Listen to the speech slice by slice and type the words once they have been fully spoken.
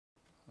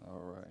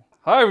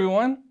Hi,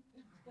 everyone.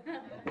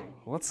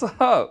 What's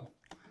up?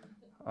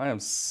 I am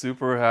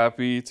super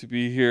happy to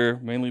be here,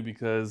 mainly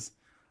because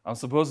I'm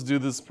supposed to do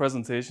this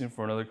presentation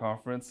for another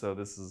conference, so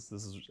this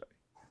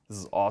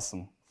is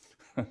awesome.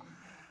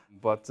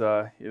 But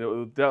the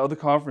other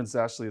conference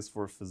actually is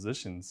for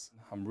physicians.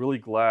 I'm really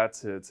glad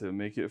to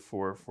make it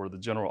for the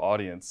general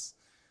audience,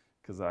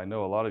 because I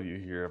know a lot of you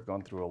here have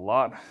gone through a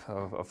lot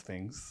of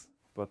things.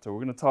 But we're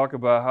going to talk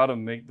about how to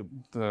make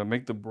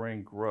the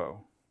brain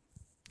grow.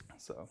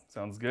 So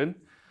sounds good.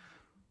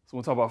 So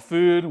we'll talk about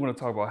food, we're going to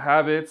talk about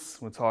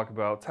habits, we'll talk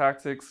about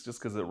tactics,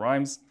 just because it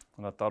rhymes,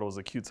 and I thought it was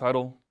a cute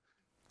title.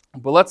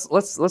 But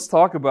let's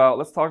talk about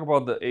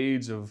the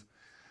age of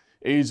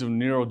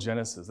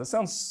neurogenesis. That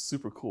sounds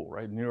super cool,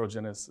 right?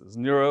 Neurogenesis.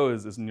 Neuro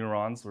is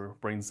neurons or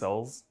brain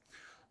cells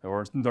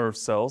or nerve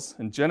cells,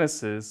 and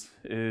genesis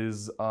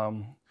is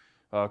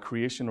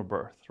creation or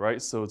birth,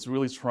 right? So it's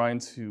really trying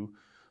to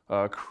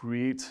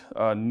create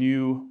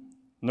new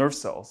nerve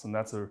cells, and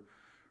that's a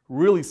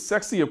really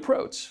sexy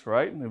approach,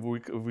 right? If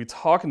we're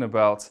talking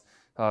about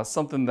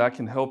something that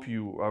can help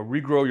you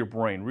regrow your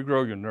brain,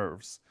 regrow your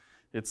nerves,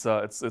 it's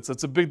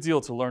a big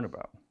deal to learn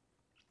about.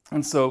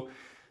 And so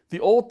the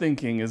old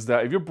thinking is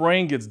that if your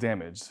brain gets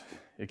damaged,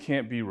 it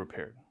can't be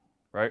repaired,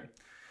 right?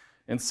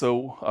 And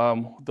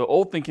so the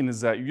old thinking is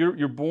that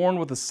you're born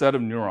with a set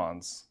of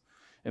neurons,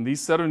 and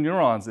these set of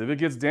neurons, if it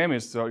gets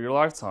damaged throughout your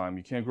lifetime,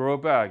 you can't grow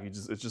it back.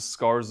 It just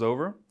scars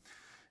over.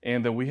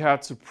 And then we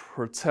had to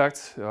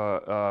protect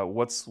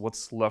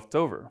what's left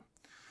over.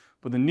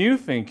 But the new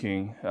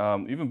thinking,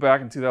 even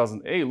back in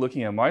 2008,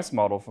 looking at mice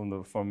model from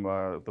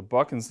the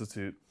Buck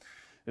Institute,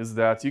 is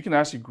that you can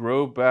actually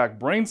grow back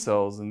brain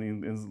cells in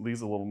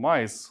these little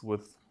mice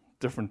with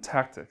different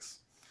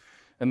tactics.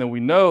 And then we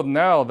know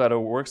now that it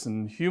works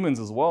in humans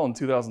as well in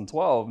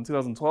 2012. In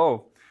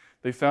 2012,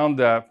 they found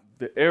that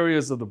the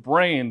areas of the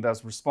brain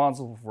that's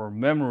responsible for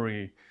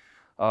memory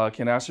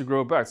can actually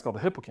grow back. It's called the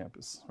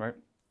hippocampus, right?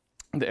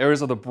 The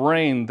areas of the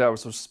brain that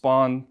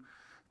respond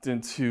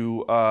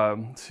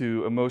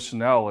to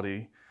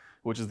emotionality,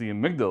 which is the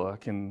amygdala,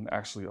 can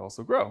actually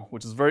also grow,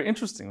 which is very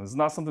interesting. It's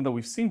not something that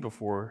we've seen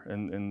before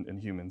in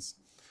humans.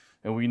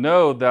 And we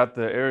know that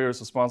the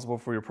areas responsible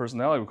for your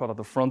personality, we call that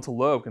the frontal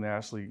lobe, can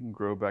actually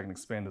grow back and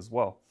expand as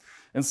well.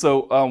 And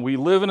so we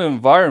live in an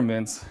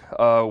environment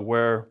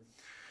where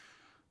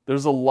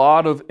there's a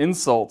lot of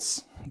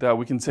insults that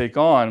we can take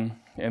on.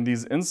 And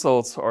these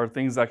insults are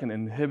things that can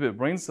inhibit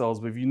brain cells,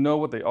 but if you know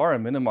what they are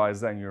and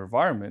minimize that in your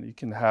environment, you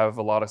can have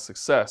a lot of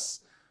success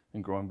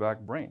in growing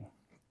back brain.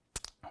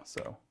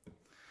 So,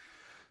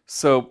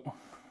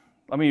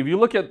 I mean, if you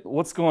look at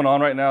what's going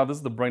on right now, this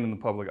is the brain in the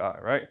public eye,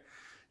 right?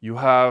 You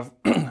have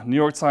New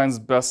York Times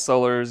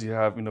bestsellers, you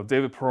have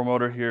David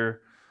Perlmutter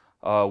here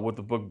with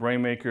the book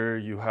Brain Maker,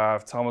 you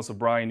have Thomas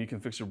O'Brien, You Can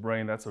Fix Your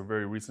Brain, that's a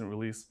very recent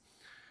release.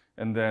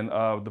 And then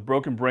the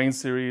Broken Brain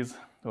series,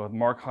 with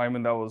Mark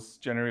Hyman, that was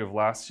January of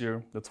last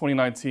year. The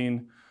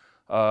 2019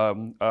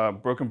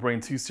 Broken Brain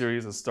 2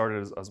 series has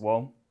started as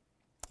well.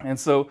 And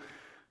so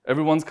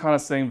everyone's kind of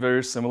saying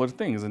very similar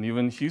things. And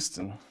even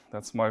Houston,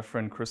 that's my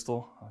friend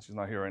Crystal. She's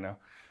not here right now.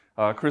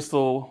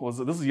 Crystal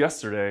this was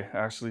yesterday,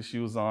 actually. She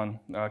was on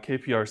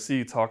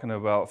KPRC talking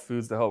about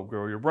foods that help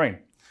grow your brain.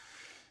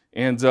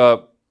 And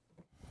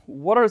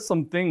what are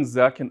some things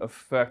that can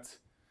affect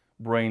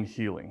brain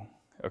healing,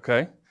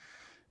 okay?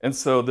 And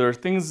so there are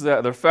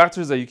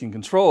factors that you can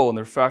control, and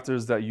there are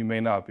factors that you may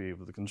not be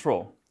able to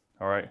control,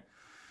 all right?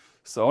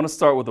 So I want to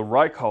start with the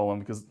right column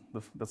because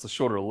that's a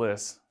shorter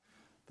list.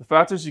 The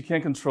factors you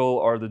can't control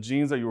are the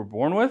genes that you were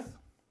born with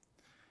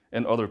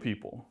and other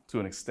people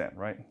to an extent,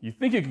 right? You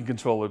think you can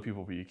control other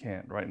people, but you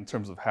can't, right, in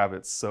terms of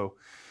habits. But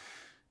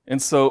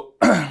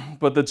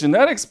the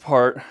genetics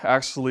part,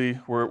 actually,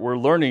 we're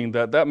learning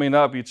that may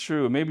not be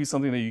true. It may be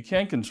something that you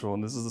can control,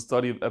 and this is a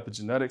study of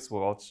epigenetics,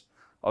 which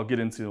I'll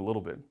get into in a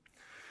little bit.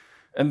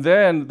 And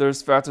then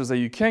there's factors that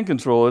you can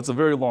control. It's a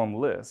very long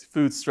list.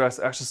 Food, stress,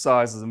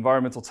 exercises,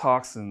 environmental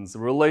toxins,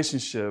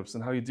 relationships,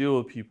 and how you deal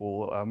with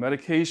people,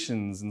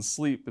 medications and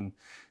sleep and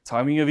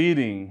timing of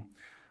eating.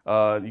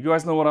 You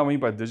guys know what I mean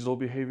by digital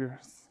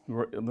behavior?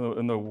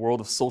 In the world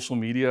of social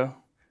media,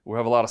 we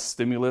have a lot of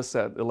stimulus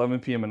at 11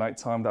 p.m. at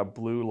nighttime, that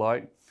blue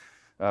light,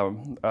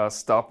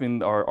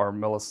 stopping our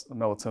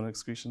melatonin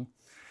excretion.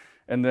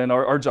 And then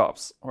our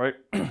jobs, right?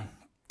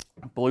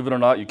 Believe it or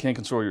not, you can't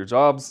control your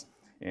jobs.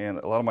 And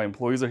a lot of my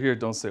employees are here,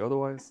 don't say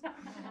otherwise.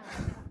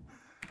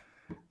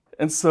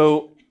 and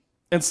so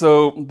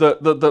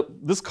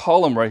this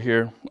column right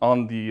here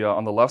on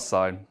the left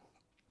side,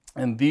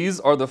 and these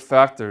are the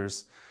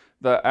factors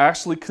that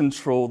actually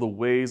control the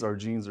ways our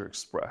genes are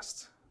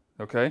expressed,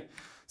 okay?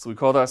 So we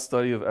call that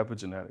study of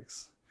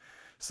epigenetics.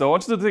 So I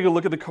want you to take a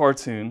look at the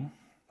cartoon,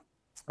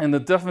 and the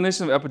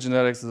definition of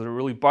epigenetics is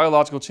really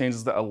biological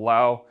changes that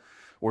allow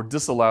or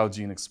disallow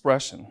gene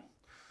expression.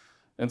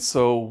 And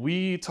so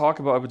we talk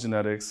about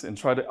epigenetics and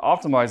try to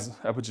optimize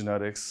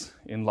epigenetics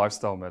in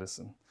lifestyle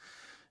medicine.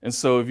 And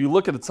so if you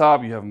look at the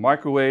top, you have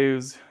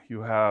microwaves,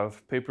 you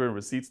have paper and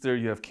receipts there,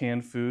 you have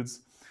canned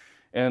foods.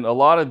 And a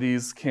lot of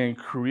these can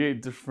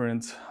create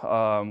different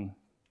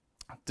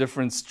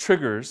different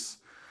triggers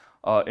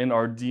in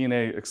our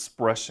DNA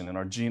expression, in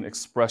our gene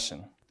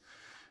expression.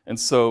 And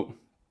so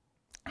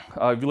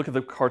if you look at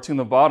the cartoon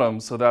at the bottom,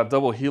 so that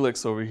double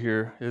helix over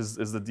here is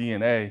the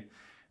DNA,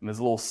 and there's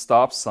a little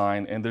stop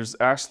sign, and there's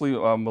actually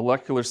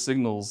molecular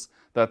signals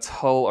that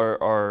tell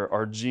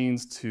our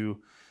genes to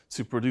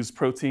produce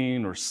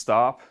protein or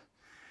stop,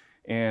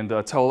 and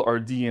tell our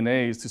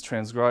DNAs to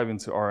transcribe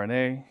into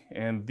RNA.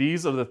 And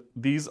these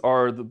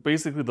are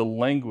basically the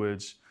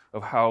language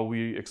of how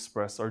we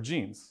express our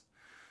genes.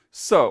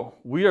 So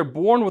we are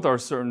born with our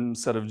certain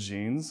set of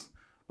genes,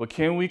 but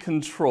can we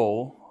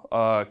control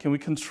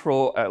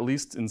at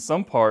least in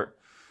some part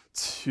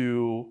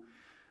to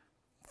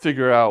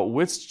figure out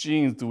which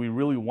genes do we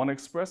really want to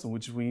express and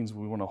which genes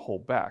we want to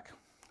hold back?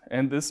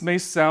 And this may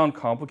sound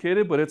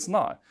complicated, but it's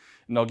not.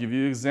 And I'll give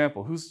you an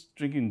example. Who's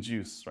drinking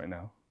juice right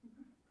now?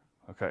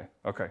 Okay.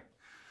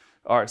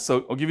 All right,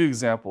 so I'll give you an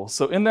example.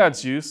 So in that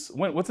juice,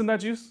 what's in that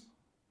juice?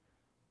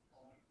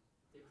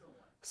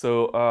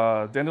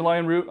 So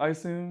dandelion root, I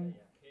assume?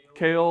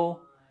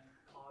 Kale?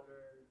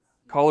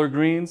 Collard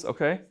greens,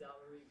 okay.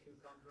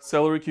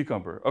 Celery,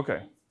 cucumber,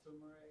 okay.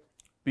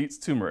 Beets,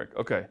 turmeric,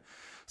 okay.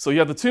 So you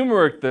have the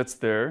turmeric that's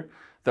there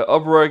that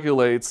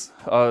upregulates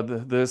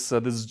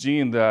this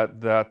gene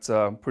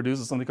that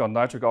produces something called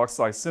nitric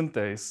oxide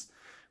synthase,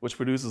 which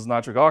produces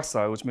nitric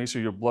oxide, which makes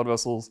sure your blood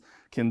vessels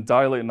can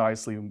dilate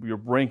nicely, your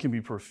brain can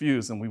be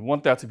perfused, and we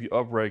want that to be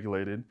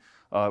upregulated,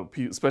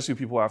 especially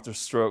people after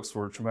strokes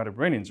or traumatic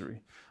brain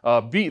injury.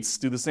 Beets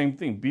do the same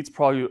thing. Beets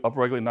probably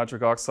upregulate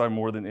nitric oxide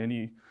more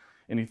than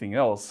anything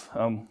else.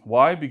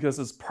 Why? Because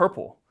it's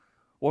purple.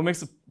 What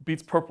makes the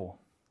beets purple?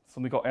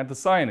 Something called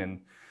anthocyanin.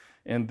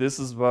 And this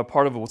is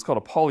part of what's called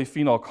a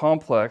polyphenol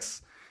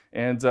complex.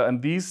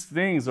 And these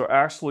things are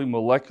actually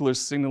molecular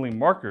signaling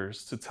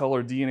markers to tell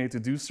our DNA to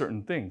do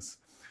certain things.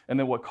 And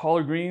then what,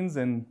 collard greens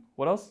and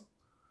what else?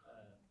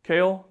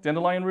 Kale,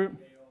 dandelion root?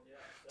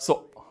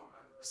 So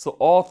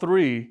all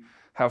three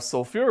have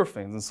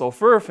sulforaphane. And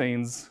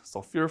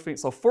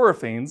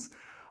sulforaphane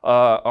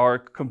are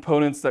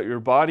components that your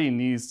body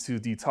needs to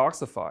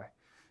detoxify.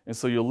 And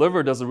so your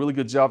liver does a really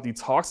good job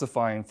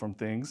detoxifying from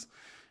things.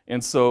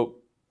 And so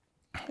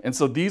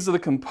these are the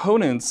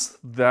components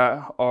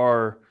that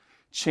are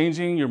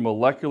changing your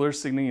molecular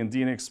signaling and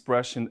DNA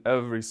expression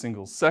every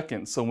single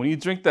second. So when you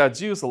drink that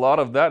juice, a lot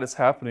of that is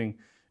happening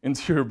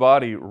into your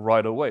body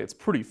right away. It's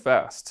pretty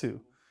fast too.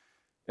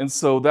 And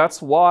so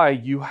that's why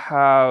you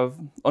have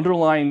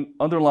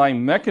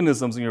underlying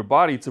mechanisms in your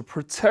body to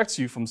protect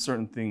you from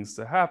certain things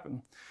to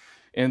happen.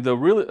 And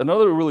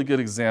another really good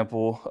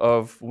example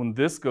of when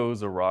this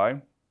goes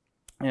awry,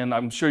 and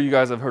I'm sure you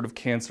guys have heard of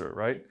cancer,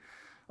 right?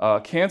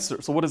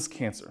 Cancer, so what is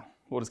cancer?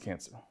 What is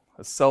cancer?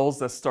 It's cells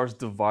that starts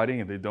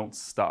dividing and they don't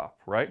stop,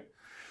 right?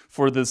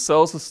 For the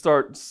cells to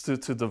start to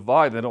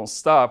divide, they don't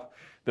stop,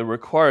 they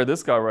require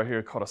this guy right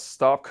here called a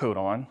stop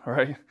codon,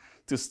 right?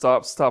 To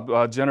stop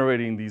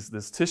generating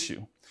this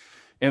tissue.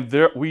 And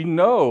we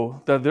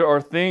know that there are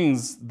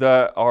things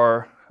that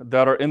are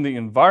in the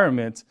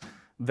environment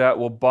that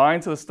will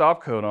bind to the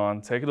stop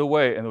codon, take it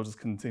away, and it'll just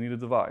continue to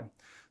divide.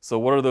 So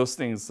what are those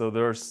things? So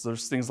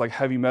there's things like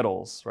heavy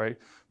metals, right?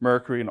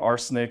 Mercury and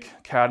arsenic,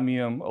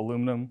 cadmium,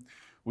 aluminum.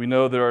 We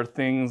know there are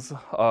things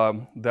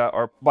that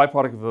are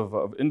byproduct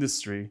of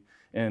industry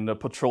and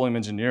petroleum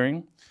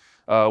engineering.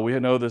 We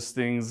know there's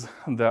things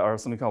that are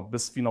something called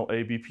bisphenol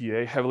A,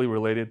 BPA, heavily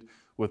related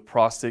with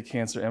prostate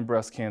cancer and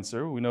breast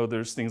cancer. We know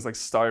there's things like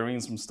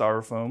styrene from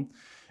styrofoam.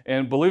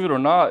 And believe it or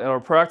not, in our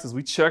practice,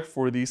 we check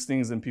for these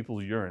things in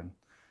people's urine.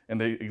 And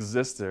they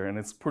exist there, and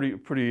it's pretty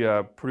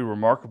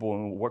remarkable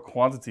in what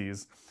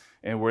quantities.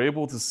 And we're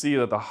able to see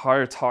that the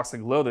higher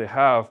toxic load they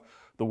have,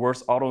 the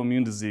worse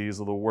autoimmune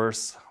disease, or the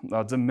worse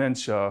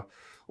dementia,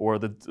 or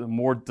the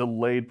more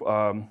delayed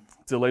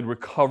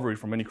recovery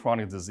from any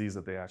chronic disease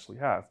that they actually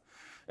have.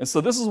 And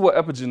so this is what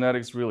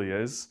epigenetics really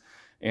is,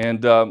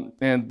 and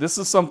this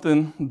is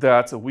something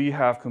that we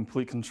have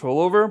complete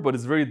control over, but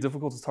it's very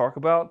difficult to talk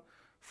about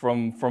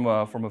from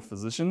a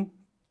physician,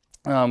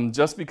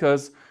 just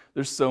because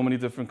there's so many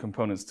different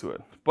components to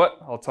it, but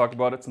I'll talk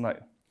about it tonight.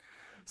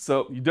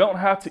 So you don't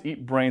have to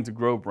eat brain to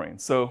grow brain.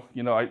 So,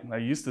 I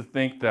used to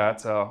think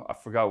that, I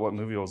forgot what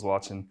movie I was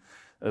watching.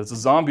 It's a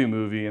zombie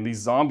movie, and these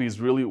zombies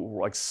really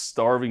were like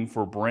starving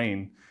for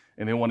brain,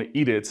 and they want to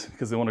eat it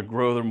because they want to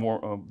grow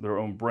their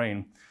own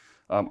brain.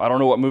 I don't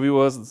know what movie it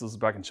was. This was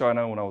back in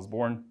China when I was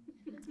born.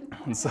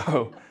 And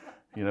so,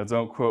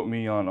 don't quote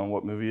me on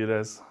what movie it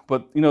is.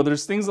 But,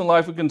 there's things in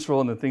life we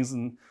control and the things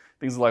in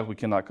life we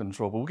cannot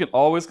control, but we can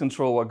always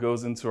control what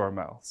goes into our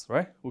mouths,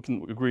 right? We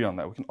can agree on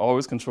that. We can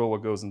always control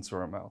what goes into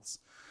our mouths.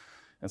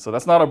 And so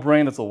that's not a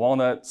brain, that's a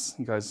walnut,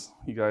 you guys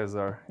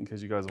are, in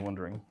case you guys are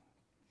wondering.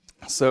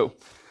 So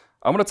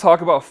I'm gonna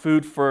talk about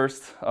food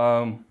first.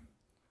 Okay.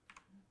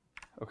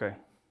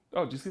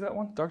 Oh, did you see that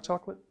one? Dark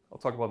chocolate? I'll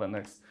talk about that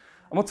next.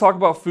 I'm gonna talk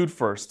about food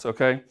first,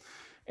 okay?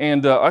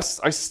 And I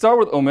start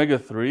with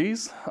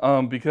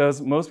omega-3s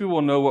because most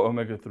people know what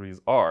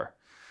omega-3s are.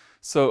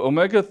 So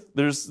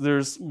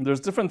there's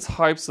different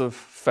types of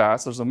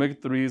fats. There's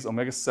omega-3s,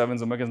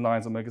 omega-7s,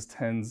 omega-9s,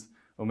 omega-10s,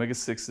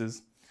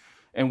 omega-6s.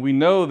 And we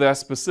know that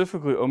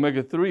specifically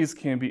omega-3s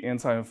can be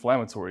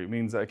anti-inflammatory. It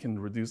means that it can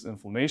reduce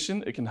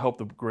inflammation. It can help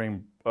the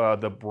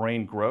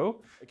brain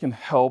grow. It can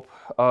help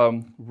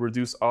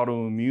reduce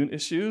autoimmune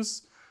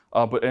issues.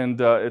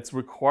 It's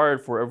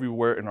required for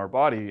everywhere in our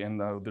body. And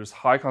there's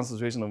high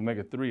concentration of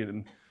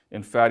omega-3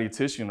 in fatty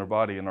tissue in our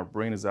body. And our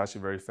brain is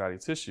actually very fatty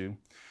tissue.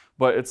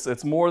 But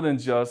it's more than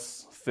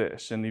just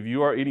fish. And if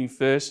you are eating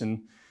fish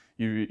and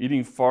you're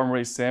eating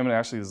farm-raised salmon,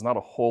 actually there's not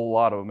a whole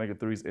lot of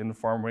omega-3s in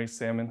farm-raised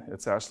salmon.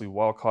 It's actually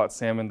wild-caught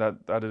salmon that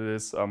it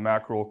is,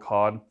 mackerel,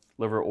 cod,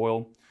 liver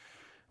oil.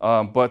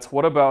 But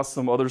what about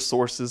some other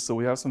sources? So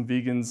we have some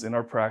vegans in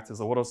our practice.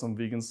 So what are some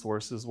vegan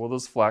sources? Well,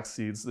 there's flax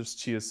seeds, there's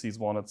chia seeds,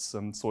 walnuts,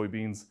 and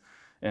soybeans,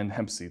 and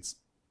hemp seeds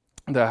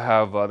that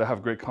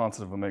have great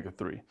content of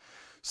omega-3.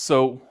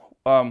 So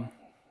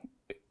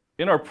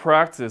in our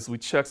practice, we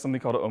check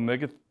something called an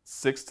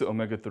omega-6 to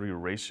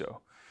omega-3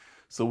 ratio.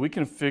 So we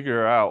can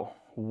figure out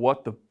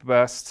what the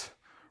best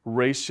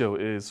ratio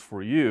is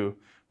for you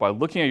by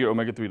looking at your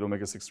omega-3 to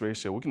omega-6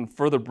 ratio. We can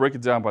further break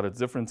it down by the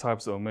different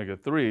types of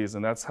omega-3s,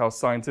 and that's how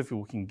scientific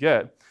we can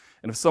get.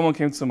 And if someone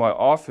came to my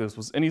office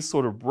with any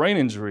sort of brain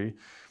injury,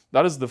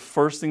 that is the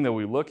first thing that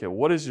we look at.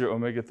 What is your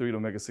omega-3 to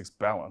omega-6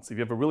 balance? If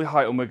you have a really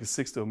high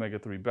omega-6 to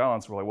omega-3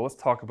 balance, we're like, well, let's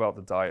talk about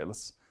the diet.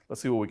 Let's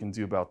see what we can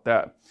do about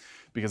that,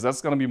 because that's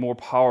going to be more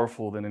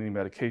powerful than any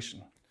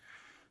medication.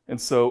 And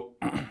so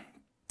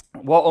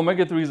while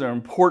omega-3s are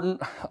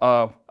important,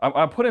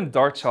 I put in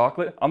dark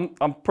chocolate. I'm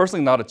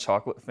personally not a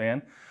chocolate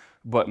fan,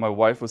 but my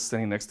wife was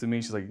sitting next to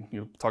me. She's like,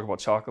 you talk about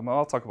chocolate?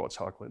 I'll talk about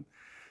chocolate.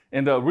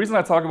 And the reason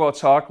I talk about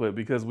chocolate,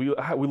 because we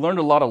learned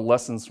a lot of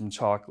lessons from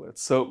chocolate.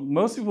 So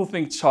most people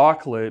think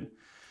chocolate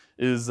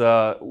is,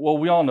 well,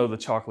 we all know that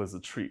chocolate is a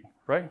treat,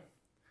 right?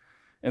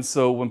 And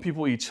so when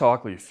people eat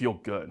chocolate, you feel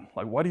good.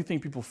 Like, why do you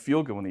think people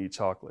feel good when they eat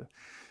chocolate?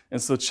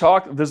 And so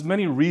there's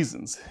many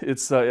reasons.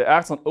 It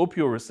acts on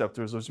opioid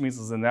receptors, which means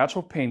it's a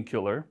natural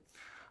painkiller.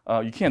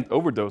 You can't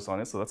overdose on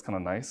it, so that's kind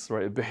of nice,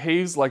 right? It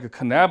behaves like a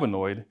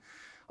cannabinoid,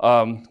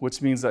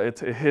 which means that it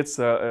hits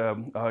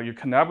your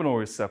cannabinoid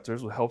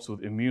receptors, which helps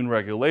with immune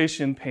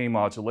regulation, pain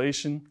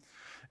modulation.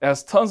 It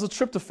has tons of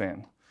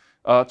tryptophan.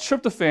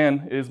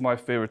 Tryptophan is my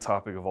favorite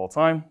topic of all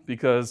time,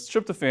 because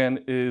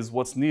tryptophan is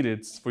what's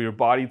needed for your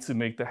body to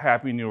make the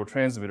happy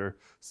neurotransmitter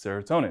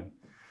serotonin.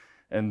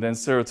 And then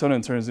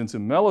serotonin turns into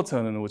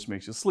melatonin, which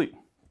makes you sleep.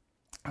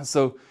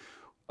 So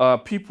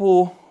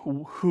people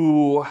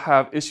who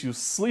have issues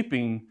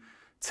sleeping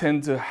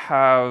tend to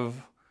have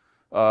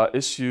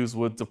issues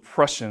with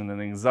depression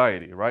and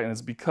anxiety, right? And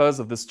it's because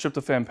of this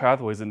tryptophan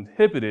pathway is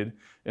inhibited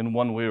in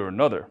one way or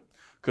another.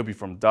 It could be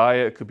from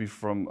diet, it could be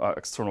from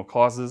external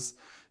causes,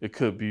 it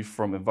could be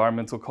from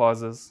environmental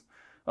causes.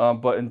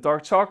 But in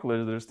dark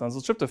chocolate, there's tons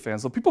of tryptophan.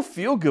 So people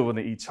feel good when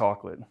they eat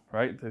chocolate,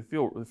 right? They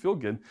feel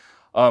good.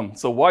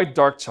 So why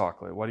dark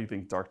chocolate? Why do you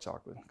think dark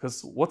chocolate?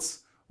 Because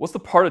what's the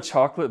part of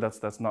chocolate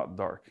that's not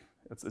dark?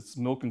 It's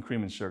milk and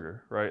cream and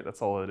sugar, right?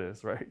 That's all it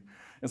is, right?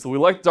 And so we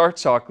like dark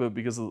chocolate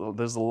because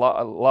there's a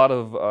lot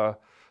of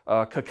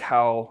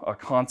cacao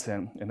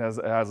content, and it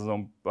has its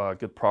own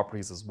good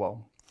properties as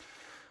well.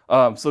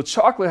 So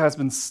chocolate has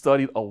been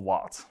studied a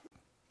lot,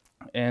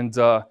 and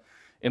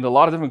in a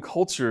lot of different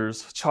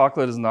cultures,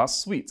 chocolate is not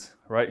sweet,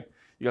 right?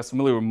 You guys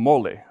familiar with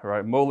mole,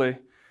 right? Mole.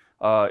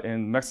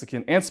 In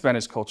Mexican and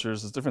Spanish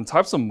cultures, there's different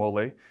types of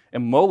mole,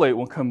 and mole,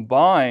 when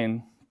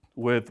combined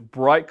with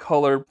bright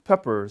colored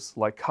peppers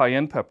like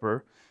cayenne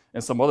pepper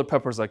and some other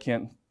peppers I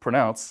can't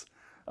pronounce,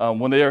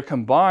 when they are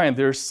combined,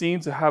 they're seen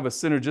to have a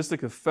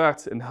synergistic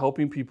effect in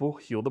helping people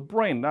heal the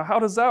brain. Now, how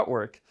does that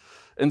work?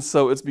 And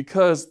so it's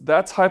because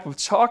that type of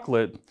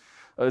chocolate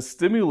is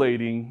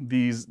stimulating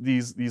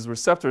these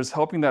receptors,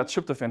 helping that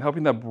tryptophan,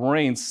 helping that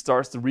brain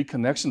starts the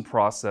reconnection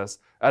process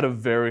at a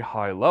very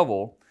high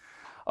level.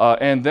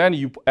 And then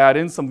you add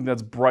in something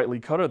that's brightly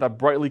colored. That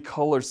brightly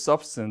colored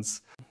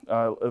substance,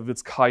 if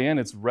it's cayenne,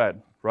 it's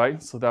red,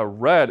 right? So that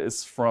red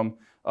is from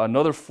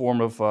another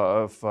form of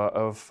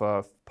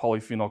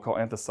polyphenol called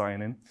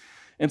anthocyanin.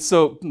 And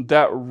so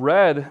that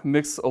red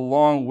mixed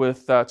along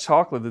with that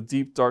chocolate, the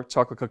deep dark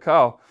chocolate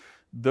cacao,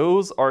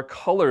 those are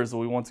colors that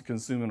we want to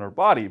consume in our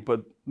body,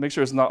 but make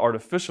sure it's not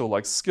artificial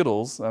like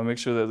Skittles. Make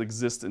sure that it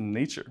exists in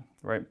nature,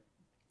 right?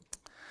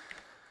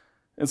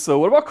 And so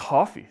what about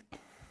coffee?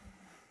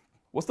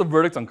 What's the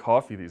verdict on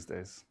coffee these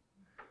days?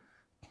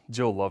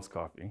 Joe loves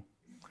coffee.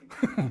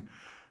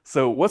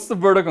 So what's the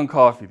verdict on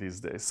coffee these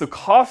days? So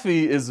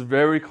coffee is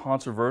very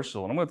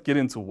controversial, and I'm going to get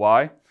into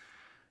why.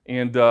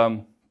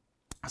 And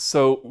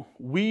so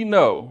we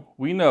know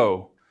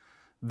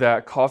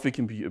that coffee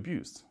can be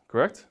abused,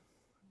 correct?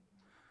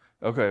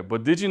 Okay,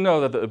 but did you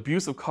know that the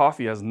abuse of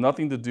coffee has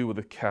nothing to do with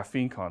the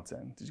caffeine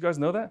content? Did you guys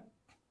know that?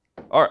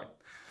 All right,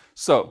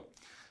 so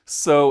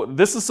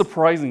this is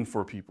surprising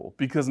for people,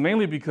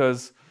 mainly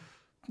because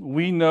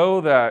we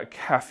know that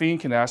caffeine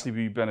can actually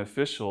be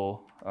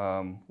beneficial,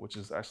 which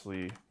is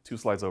actually 2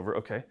 slides over,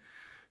 okay.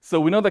 So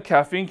we know that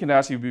caffeine can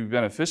actually be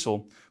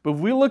beneficial, but if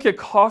we look at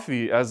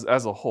coffee as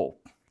a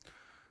whole,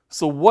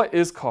 so what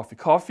is coffee?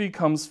 Coffee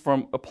comes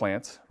from a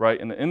plant, right?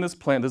 And in this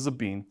plant, there's a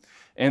bean.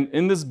 And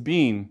in this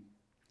bean,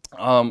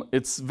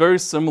 it's very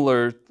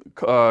similar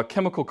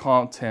chemical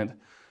content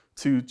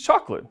to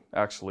chocolate,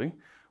 actually,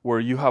 where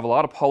you have a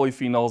lot of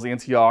polyphenols,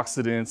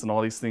 antioxidants, and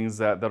all these things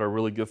that are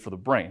really good for the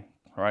brain,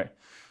 right?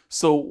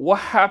 So what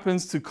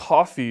happens to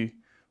coffee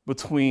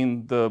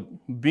between the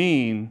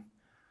bean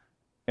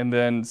and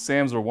then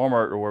Sam's or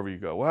Walmart or wherever you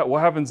go?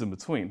 What happens in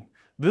between?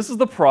 This is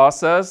the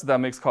process that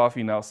makes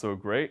coffee now so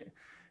great.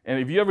 And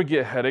if you ever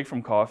get a headache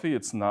from coffee,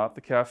 it's not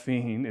the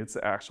caffeine, it's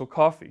the actual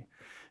coffee.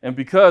 And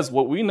because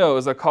what we know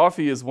is that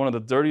coffee is one of the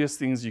dirtiest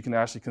things you can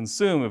actually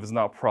consume if it's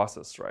not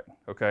processed right,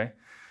 okay?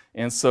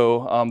 And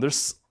so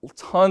there's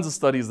tons of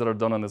studies that are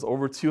done on this,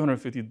 over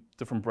 250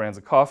 different brands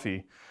of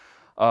coffee.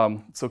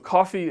 So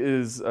coffee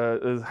has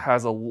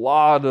a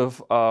lot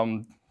of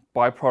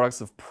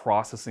byproducts of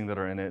processing that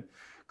are in it.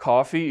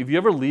 Coffee, if you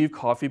ever leave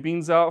coffee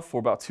beans out for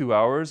about 2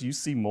 hours, you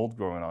see mold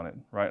growing on it,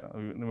 right?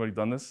 Anybody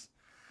done this?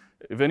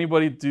 If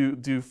anybody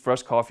do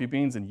fresh coffee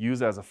beans and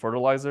use it as a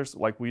fertilizer,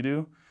 like we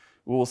do,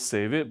 we'll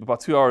save it. But about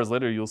 2 hours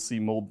later, you'll see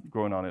mold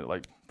growing on it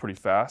like pretty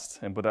fast.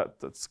 But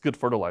that's good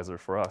fertilizer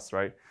for us,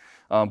 right?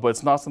 But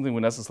it's not something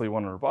we necessarily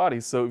want in our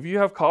bodies. So if you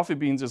have coffee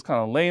beans just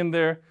kind of laying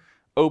there,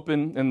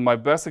 open, and my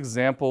best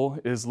example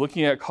is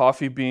looking at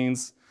coffee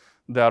beans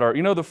that are,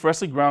 the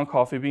freshly ground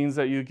coffee beans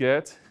that you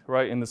get,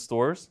 right, in the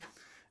stores.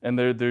 And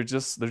they're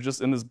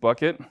just in this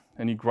bucket,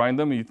 and you grind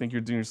them, and you think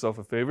you're doing yourself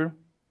a favor.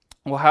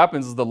 What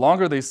happens is the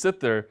longer they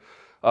sit there,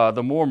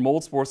 the more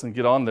mold spores can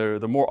get on there,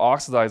 the more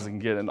oxidized it can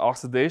get, and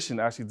oxidation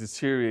actually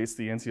deteriorates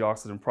the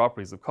antioxidant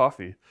properties of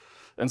coffee.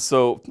 And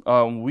so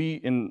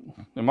in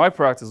my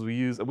practice,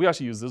 we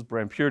actually use this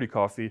brand, Purity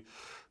Coffee,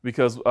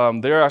 because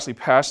they're actually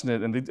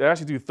passionate, and they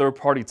actually do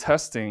third-party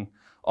testing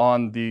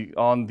on the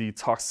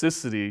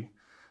toxicity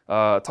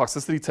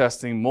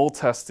testing, mold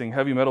testing,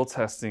 heavy metal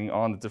testing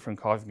on the different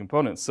coffee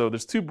components. So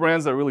there's two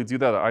brands that really do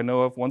that I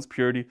know of. One's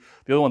Purity,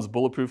 the other one's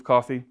Bulletproof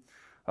Coffee.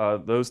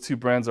 Those two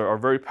brands are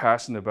very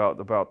passionate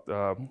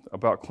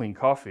about clean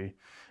coffee.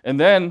 And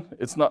then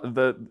it's not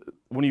that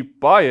when you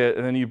buy it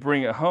and then you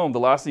bring it home, the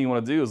last thing you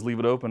want to do is leave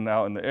it open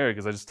out in the air,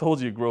 because I just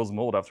told you it grows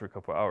mold after a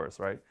couple hours,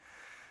 right?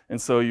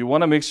 And so you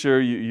want to make sure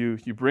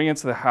you bring it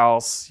to the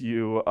house.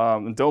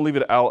 And don't leave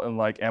it out in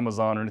like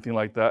Amazon or anything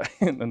like that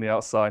on the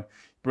outside.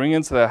 Bring it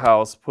into the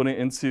house, put it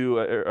into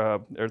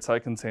an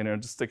airtight container,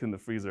 and just stick it in the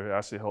freezer. It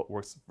actually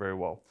works very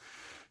well.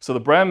 So the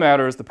brand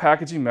matters, the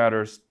packaging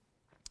matters.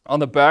 On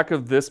the back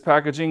of this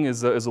packaging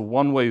is a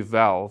one-way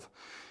valve.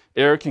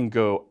 Air can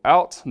go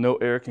out, no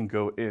air can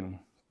go in.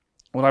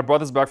 When I brought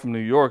this back from New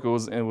York, it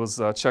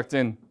was checked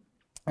in,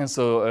 and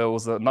so it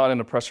was not in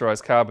a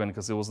pressurized cabin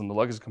because it was in the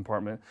luggage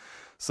compartment.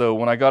 So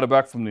when I got it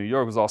back from New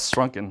York, it was all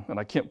shrunken, and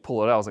I can't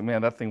pull it out. I was like,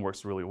 man, that thing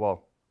works really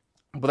well.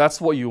 But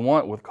that's what you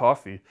want with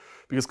coffee,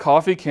 because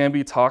coffee can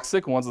be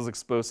toxic once it's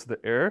exposed to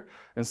the air,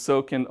 and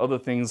so can other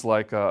things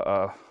like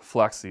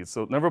flax seeds.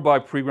 So never buy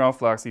pre-ground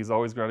flax seeds,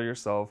 always grind it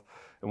yourself.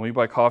 And when you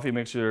buy coffee,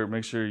 make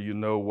sure you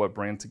know what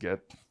brand to get.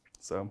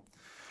 So,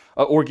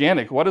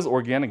 organic. Why does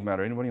organic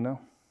matter? Anybody know?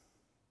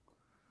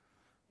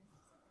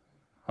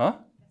 Huh?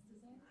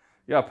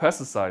 Yeah,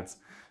 pesticides.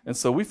 And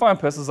so we find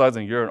pesticides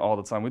in urine all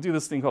the time. We do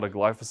this thing called a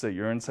glyphosate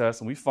urine test,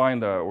 and we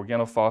find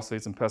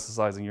organophosphates and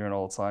pesticides in urine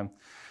all the time.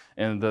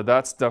 And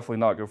that's definitely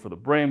not good for the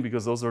brain,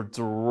 because those are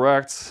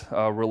direct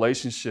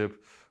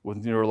relationship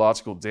with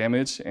neurological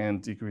damage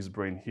and decreased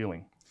brain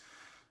healing.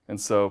 And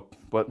so,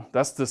 but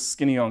that's the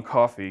skinny on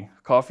coffee.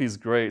 Coffee is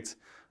great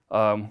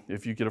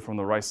if you get it from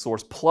the right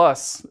source.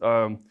 Plus,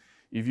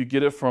 if you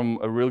get it from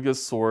a really good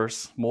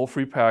source,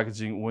 mold-free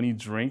packaging, when you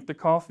drink the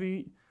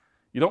coffee,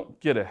 you don't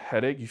get a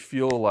headache. You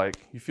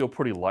feel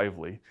pretty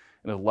lively,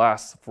 and it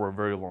lasts for a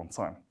very long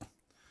time.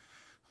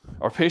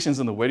 Our patients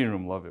in the waiting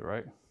room love it,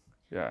 right?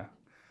 Yeah.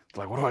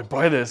 Like, what do I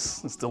buy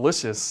this? It's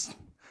delicious.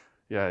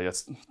 Yeah,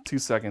 it's 2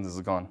 seconds, it's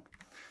gone.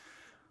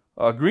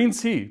 Green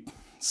tea.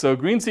 So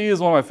green tea is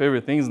one of my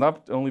favorite things,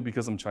 not only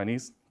because I'm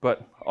Chinese,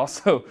 but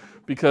also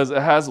because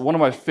it has one of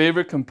my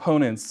favorite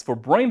components for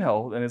brain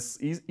health, and it's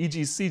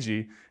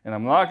EGCG, and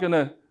I'm not going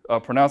to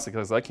pronounce it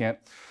because I can't,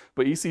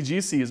 but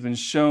ECGC has been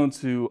shown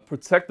to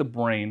protect the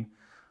brain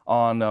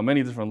on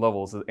many different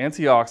levels. As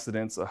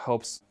antioxidants, it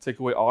helps take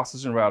away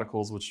oxygen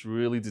radicals, which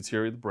really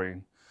deteriorate the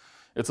brain.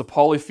 It's a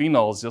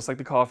polyphenol, just like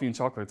the coffee and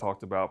chocolate I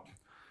talked about.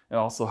 It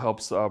also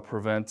helps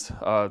prevent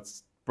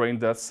brain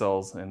death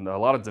cells and a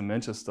lot of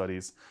dementia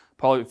studies.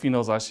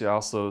 Polyphenols actually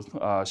also,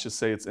 I should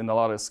say, it's in a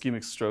lot of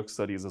ischemic stroke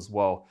studies as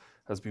well,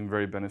 has been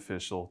very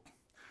beneficial.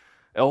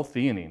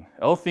 L-theanine.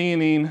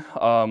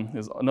 L-theanine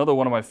is another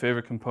one of my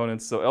favorite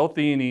components. So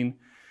L-theanine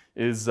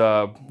is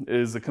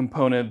a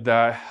component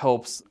that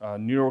helps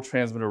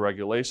neurotransmitter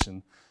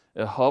regulation.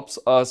 It helps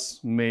us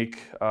make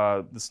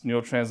this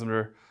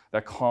neurotransmitter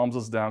that calms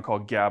us down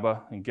called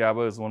GABA. And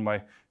GABA is one of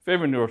my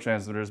favorite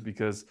neurotransmitters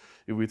because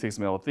if we take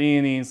some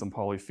L-theanine, some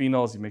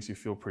polyphenols, it makes you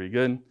feel pretty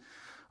good.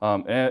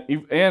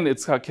 And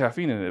it's got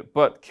caffeine in it.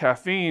 But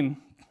caffeine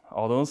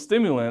although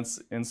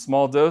stimulants in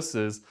small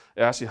doses,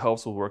 it actually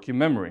helps with working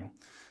memory.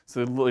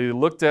 So they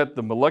looked at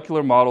the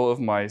molecular model of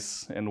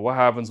mice and what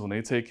happens when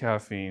they take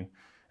caffeine,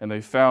 and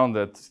they found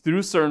that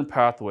through certain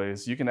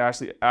pathways, you can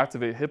actually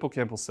activate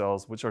hippocampal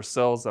cells, which are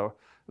cells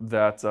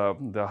that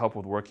help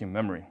with working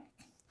memory.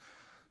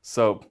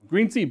 So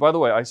green tea, by the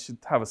way, I should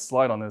have a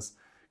slide on this.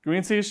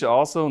 Green tea should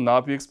also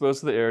not be exposed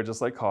to the air,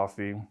 just like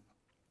coffee.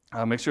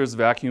 Make sure it's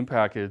vacuum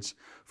packaged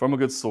from a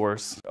good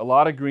source. A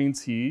lot of green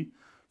tea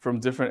from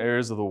different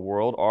areas of the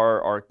world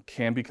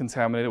can be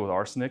contaminated with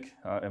arsenic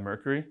and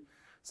mercury.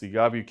 So you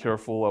gotta be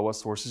careful what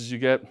sources you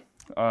get.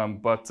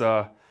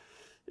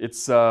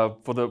 It's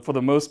for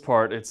the most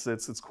part,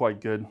 it's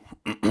quite good.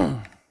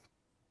 All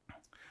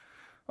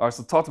right,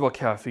 so talked about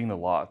caffeine a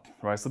lot,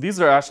 right? So these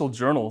are actual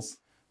journals.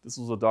 This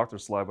was a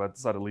doctor's slide, but I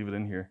decided to leave it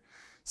in here.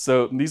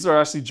 So these are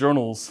actually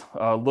journals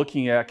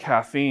looking at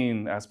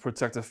caffeine as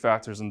protective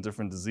factors in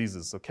different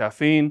diseases. So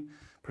caffeine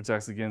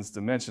protects against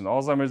dementia,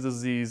 Alzheimer's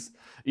disease,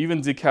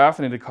 even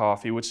decaffeinated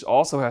coffee, which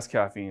also has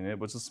caffeine in it,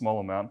 but it's a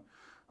small amount,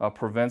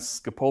 prevents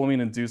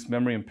scopolamine-induced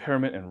memory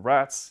impairment in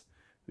rats.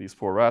 These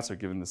poor rats are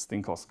given this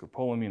thing called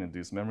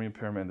scopolamine-induced memory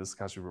impairment. This is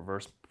actually a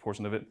reverse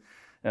portion of it.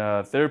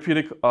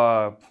 Therapeutic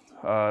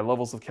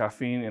levels of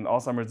caffeine in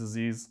Alzheimer's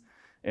disease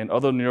and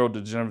other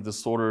neurodegenerative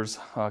disorders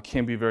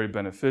can be very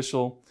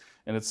beneficial.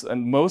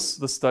 And most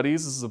of the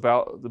studies it's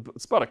about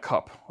a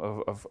cup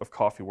of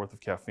coffee worth of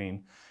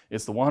caffeine.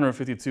 It's the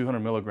 150 to 200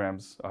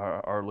 milligrams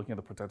are looking at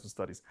the protective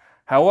studies.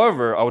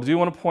 However, I do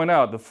want to point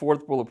out the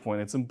fourth bullet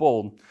point. It's in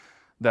bold,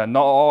 that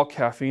not all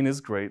caffeine is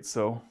great.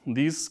 So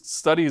these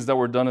studies that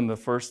were done in the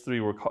first three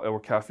were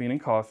caffeine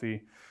and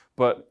coffee,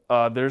 but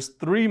there's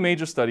three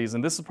major studies,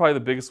 and this is probably the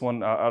biggest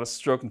one out of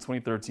stroke in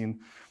 2013,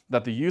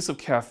 that the use of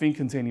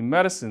caffeine-containing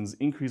medicines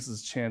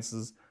increases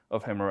chances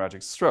of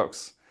hemorrhagic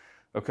strokes.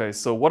 Okay,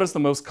 so what is the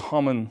most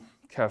common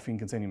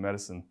caffeine-containing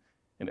medicine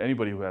in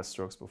anybody who has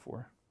strokes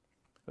before?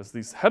 It's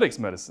these headache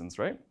medicines,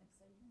 right?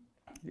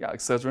 Yeah,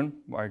 Excedrin,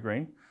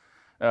 migraine.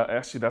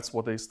 Actually, that's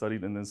what they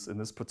studied in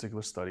this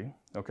particular study.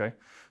 Okay,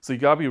 so you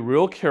gotta be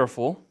real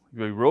careful. You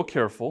gotta be real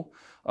careful.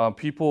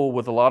 People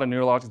with a lot of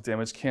neurologic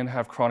damage can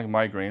have chronic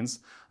migraines,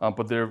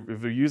 but if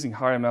they're using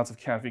high amounts of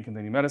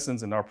caffeine-containing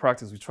medicines, in our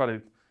practice, we try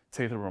to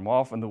taper them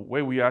off. And the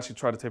way we actually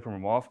try to taper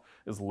them off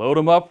is load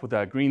them up with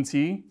that green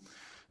tea,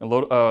 and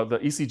load the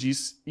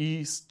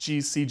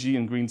EGCG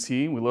in green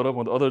tea. We load up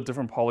with other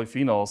different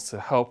polyphenols to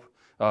help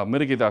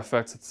mitigate that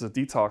effect, to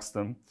detox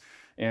them.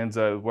 And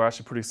we're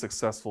actually pretty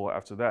successful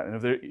after that. And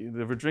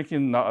if they're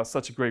drinking not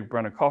such a great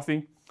brand of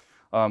coffee,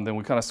 then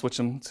we kind of switch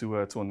them to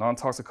a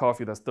non-toxic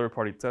coffee that's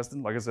third-party tested.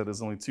 Like I said,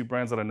 there's only two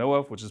brands that I know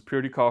of, which is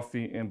Purity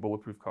Coffee and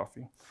Bulletproof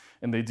Coffee.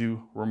 And they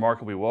do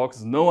remarkably well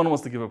because no one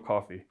wants to give up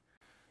coffee,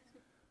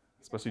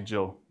 especially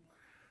Jill.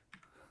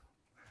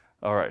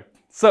 All right,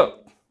 so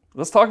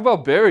let's talk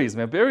about berries,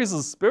 man. Berries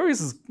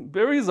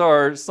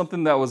are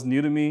something that was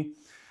new to me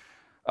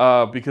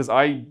because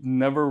I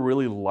never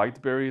really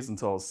liked berries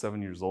until I was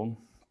 7 years old.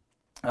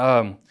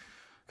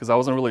 Because I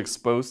wasn't really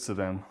exposed to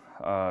them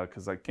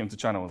because I came to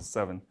China when I was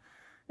 7.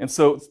 And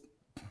so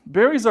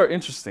berries are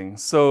interesting.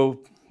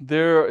 So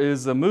there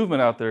is a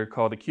movement out there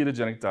called the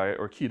ketogenic diet,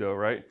 or keto,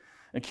 right?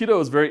 And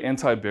keto is very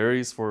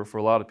anti-berries for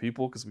a lot of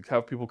people because we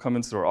have people come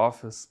into our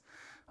office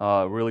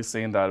really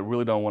saying that I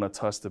really don't want to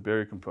touch the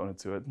berry component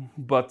to it.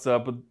 But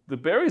the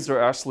berries are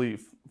actually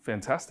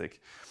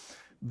fantastic.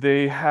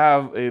 They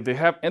have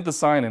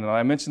anthocyanin, and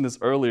I mentioned this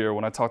earlier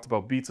when I talked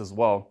about beets as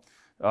well.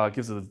 It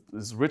gives it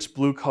this rich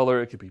blue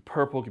color. It could be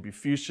purple, it could be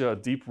fuchsia,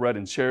 deep red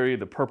and cherry,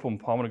 the purple and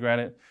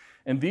pomegranate.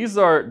 And these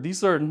are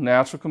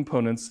natural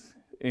components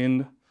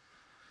in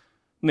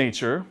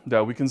nature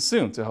that we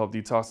consume to help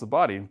detox the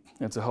body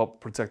and to help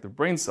protect the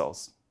brain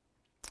cells.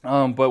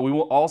 But we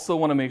will also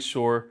want to make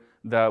sure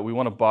that we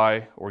want to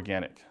buy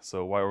organic.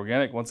 So why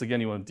organic? Once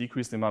again, you want to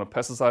decrease the amount of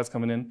pesticides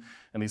coming in.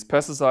 And these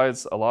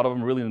pesticides, a lot of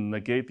them really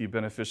negate the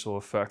beneficial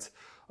effect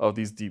of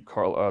these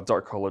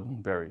dark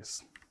colored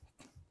berries.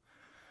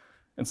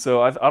 And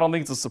so I don't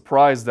think it's a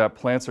surprise that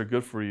plants are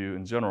good for you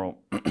in general.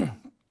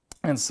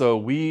 And so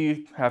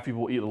we have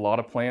people eat a lot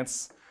of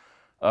plants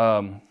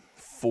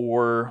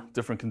for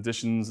different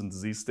conditions and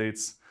disease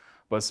states.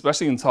 But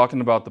especially in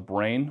talking about the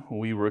brain,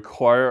 we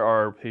require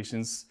our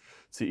patients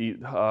to eat,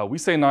 we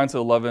say 9 to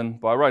 11,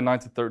 but I write 9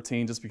 to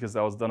 13 just because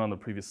that was done on the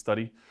previous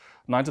study.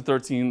 9 to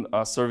 13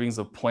 servings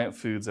of plant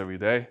foods every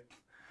day.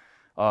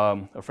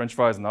 A French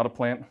fry is not a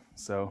plant,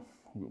 so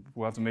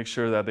we'll have to make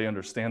sure that they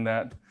understand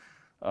that.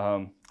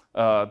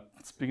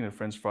 Speaking of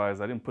French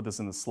fries, I didn't put this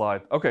in the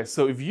slide. Okay,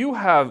 so if you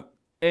have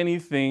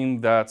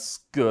anything that's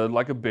good,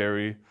 like a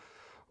berry,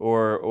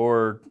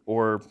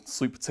 or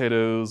sweet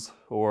potatoes,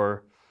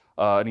 or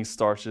any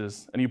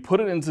starches, and you put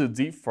it into the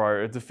deep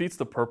fryer, it defeats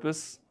the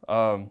purpose.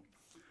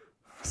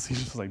 So you're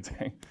just like,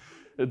 dang.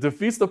 It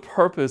defeats the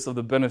purpose of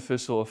the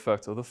beneficial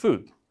effect of the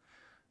food.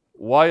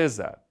 Why is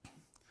that?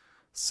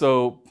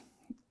 So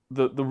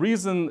the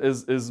reason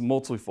is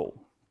multifold.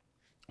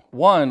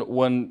 One,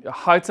 when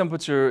high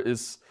temperature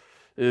is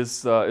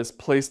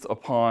placed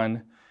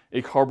upon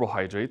a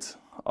carbohydrate,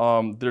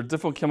 there are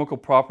different chemical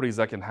properties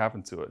that can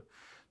happen to it.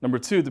 Number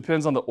two, it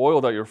depends on the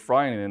oil that you're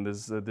frying in.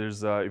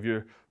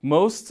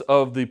 Most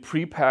of the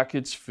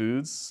prepackaged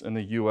foods in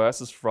the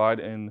U.S. is fried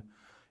in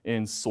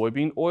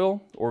soybean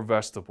oil or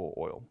vegetable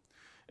oil.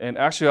 In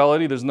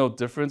actuality, there's no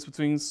difference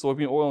between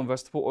soybean oil and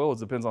vegetable oil. It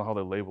depends on how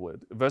they label it.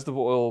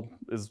 Vegetable oil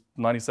is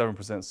 97%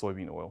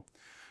 soybean oil.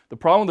 The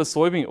problem with the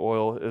soybean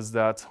oil is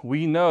that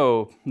we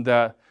know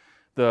that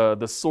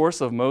the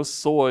source of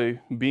most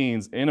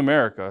soybeans in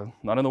America,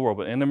 not in the world,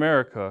 but in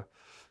America,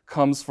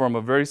 comes from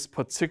a very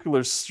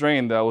particular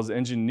strain that was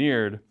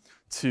engineered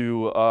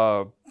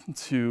to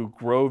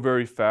grow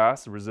very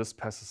fast and resist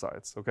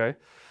pesticides, okay?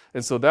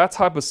 And so that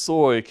type of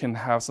soy can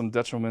have some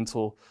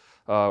detrimental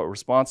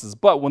responses.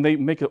 But when they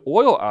make an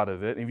oil out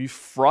of it, and if you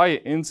fry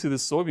it into the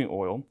soybean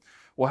oil,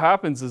 what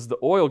happens is the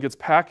oil gets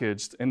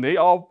packaged, and they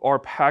all are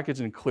packaged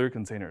in clear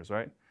containers,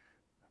 right?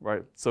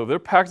 Right. So if they're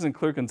packaged in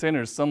clear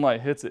containers,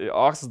 sunlight hits it, it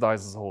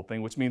oxidizes the whole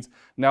thing, which means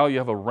now you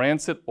have a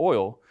rancid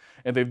oil.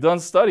 And they've done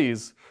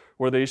studies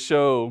where they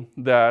show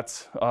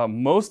that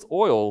most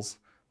oils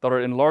that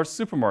are in large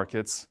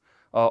supermarkets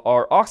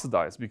are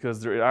oxidized because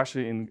they're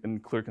actually in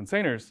clear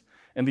containers.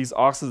 And these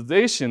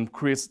oxidation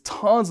creates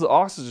tons of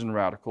oxygen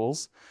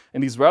radicals,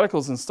 and these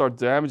radicals can start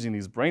damaging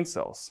these brain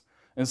cells.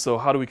 And so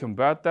how do we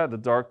combat that? The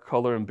dark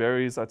color and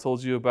berries I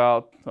told you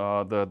about,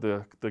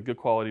 the good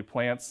quality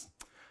plants.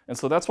 And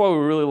so that's why we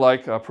really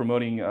like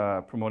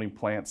promoting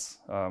plants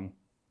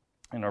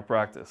in our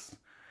practice.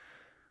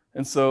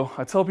 And so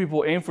I tell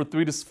people aim for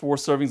 3 to 4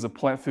 servings of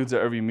plant foods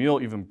at every meal,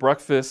 even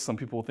breakfast. Some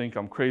people think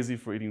I'm crazy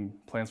for eating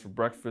plants for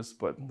breakfast,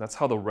 but that's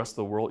how the rest of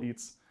the world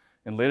eats.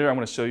 And later I'm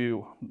going to show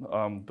you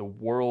the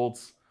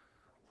world's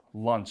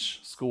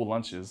school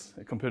lunches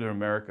compared to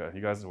America.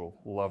 You guys will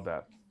love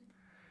that.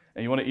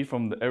 And you want to eat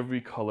from every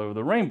color of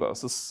the rainbow.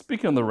 So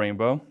speaking of the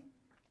rainbow,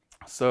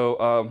 so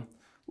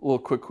a little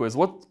quick quiz.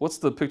 What's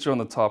the picture on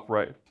the top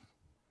right?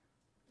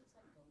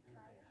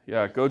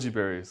 Yeah, goji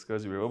berries.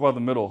 Goji berries. What about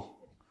the middle?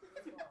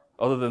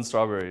 Other than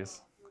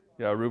strawberries?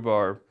 Yeah,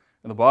 rhubarb.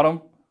 And the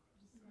bottom?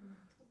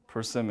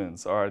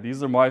 Persimmons. All right,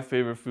 these are my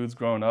favorite foods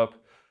growing up.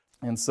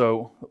 And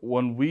so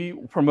when we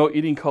promote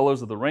eating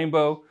colors of the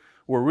rainbow,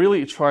 we're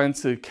really trying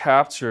to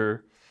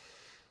capture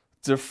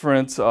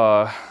different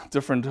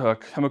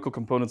chemical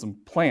components in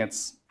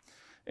plants.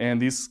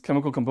 And these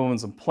chemical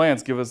components in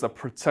plants give us that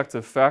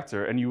protective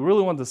factor. And you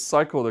really want to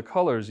cycle the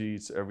colors you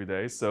eat every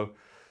day. So,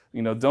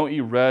 don't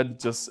eat red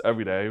just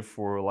every day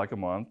for like a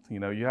month.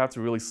 You have to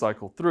really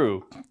cycle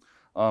through.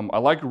 I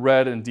like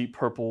red and deep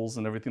purples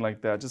and everything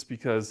like that, just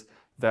because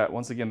that,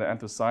 once again, the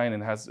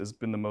anthocyanin has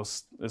been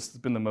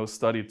the most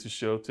studied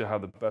to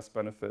have the best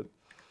benefit.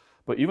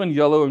 But even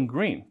yellow and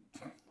green.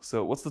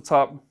 So what's the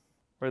top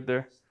right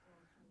there?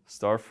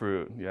 Star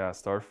fruit. Yeah,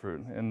 star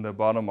fruit. And the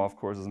bottom, of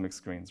course, is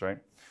mixed greens, right?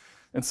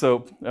 And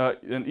so,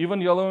 and even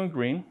yellow and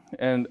green.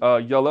 And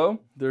yellow,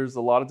 there's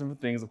a lot of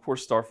different things. Of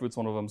course, star fruit's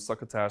one of them.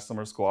 Succotash,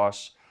 summer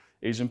squash,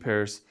 Asian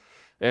pears.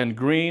 And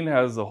green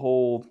has a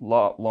whole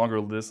lot longer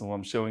list than what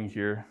I'm showing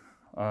here.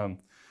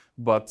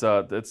 But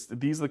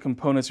these are the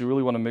components you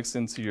really want to mix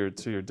into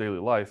your daily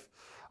life.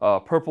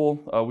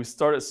 Purple, we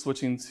started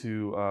switching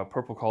to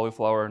purple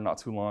cauliflower not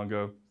too long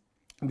ago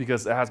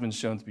because it has been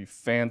shown to be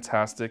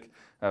fantastic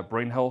at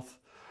brain health.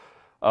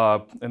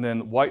 And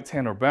then white,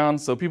 tan, or brown.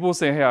 So people will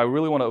say, hey, I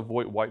really want to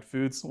avoid white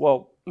foods.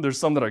 Well, there's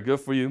some that are good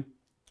for you.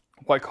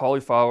 White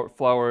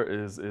cauliflower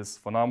is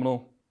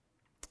phenomenal.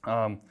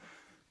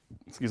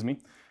 Excuse me.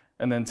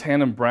 And then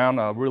tan and brown,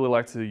 I really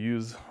like to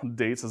use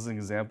dates as an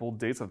example.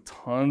 Dates have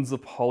tons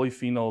of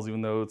polyphenols,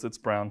 even though it's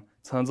brown,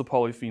 tons of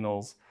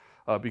polyphenols,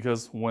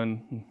 because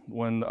when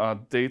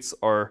dates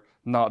are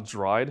not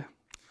dried,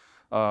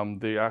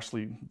 they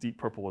actually deep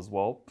purple as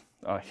well.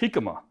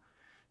 Jicama.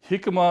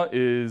 Jicama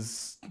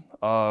is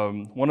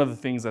one of the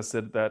things I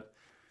said that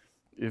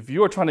if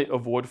you are trying to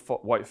avoid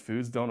white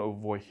foods, don't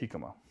avoid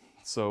jicama.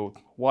 So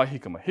why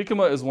jicama?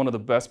 Jicama is one of the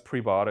best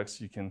prebiotics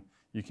you can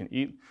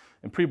eat.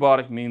 And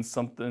prebiotic means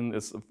something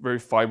that's very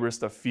fibrous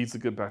that feeds the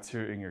good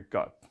bacteria in your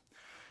gut.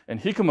 And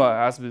jicama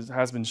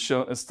has been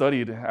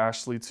studied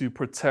actually to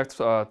protect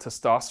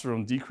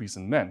testosterone decrease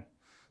in men.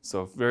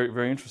 So very,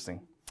 very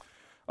interesting,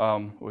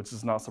 which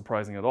is not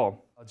surprising at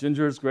all.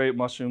 Ginger is great,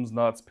 mushrooms,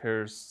 nuts,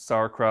 pears,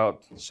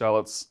 sauerkraut,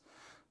 shallots,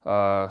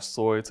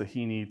 soy,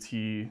 tahini,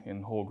 tea,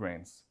 and whole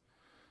grains.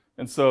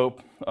 And so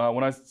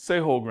when I say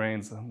whole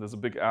grains, there's a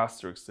big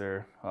asterisk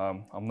there.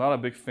 I'm not a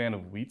big fan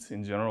of wheat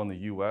in general in the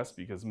US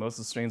because most of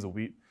the strains of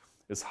wheat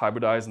is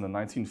hybridized in the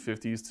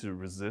 1950s to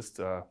resist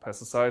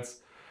pesticides.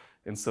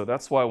 And so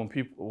that's why when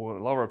a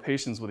lot of our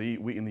patients, when they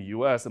eat wheat in the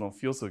US, they don't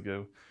feel so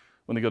good.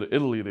 When they go to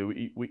Italy, they would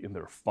eat wheat and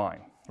they're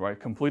fine, right?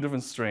 Completely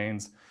different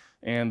strains.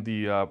 And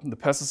the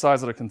pesticides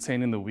that are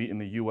contained in the wheat in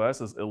the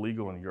US is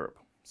illegal in Europe.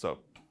 So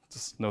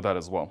just know that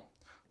as well.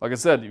 Like I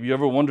said, if you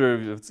ever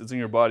wonder if it's in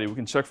your body, we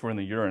can check for it in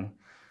the urine.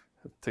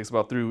 It takes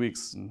about 3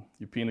 weeks, and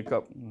you pee in a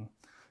cup, and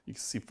you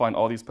can find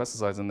all these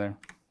pesticides in there.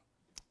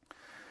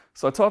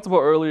 So I talked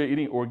about earlier,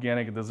 eating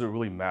organic, does it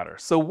really matter?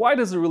 So why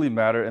does it really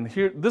matter? And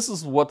here, this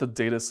is what the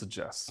data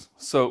suggests.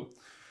 So,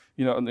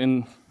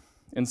 in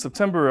in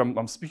September,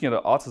 I'm speaking at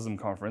an autism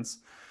conference,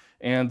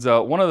 and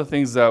one of the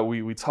things that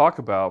we talk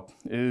about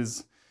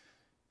is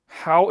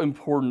how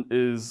important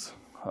is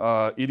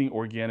eating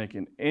organic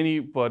in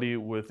anybody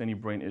with any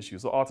brain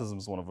issues. So autism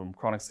is one of them,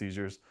 chronic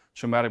seizures,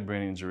 traumatic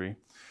brain injury,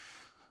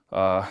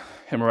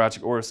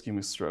 hemorrhagic or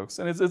ischemic strokes.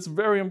 And it's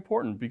very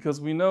important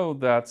because we know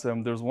that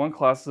there's one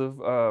class of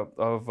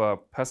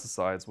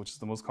pesticides, which is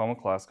the most common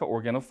class, called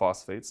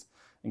organophosphates,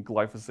 and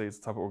glyphosate is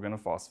a type of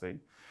organophosphate.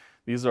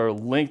 These are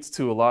linked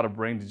to a lot of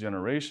brain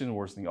degeneration,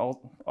 worsening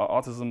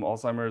autism,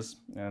 Alzheimer's,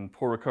 and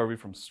poor recovery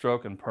from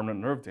stroke and permanent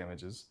nerve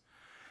damages.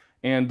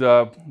 And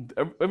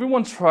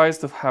everyone tries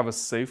to have a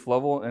safe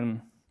level.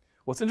 And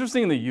what's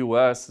interesting in the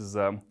U.S. is,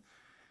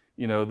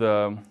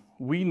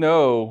 we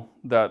know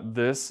that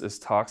this is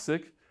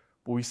toxic,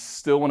 but we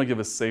still want to give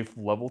a safe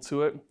level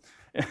to it.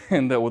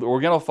 And that with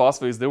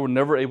organophosphates, they were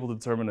never able to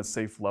determine a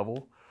safe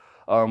level.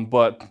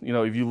 But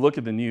if you look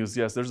at the news,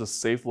 yes, there's a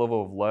safe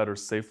level of lead or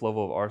safe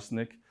level of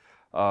arsenic,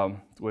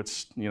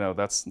 which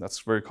that's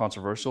very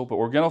controversial. But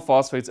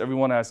organophosphates,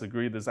 everyone has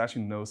agreed there's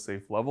actually no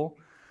safe level,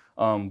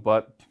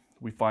 but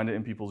we find it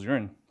in people's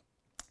urine.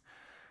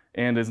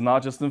 And it's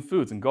not just in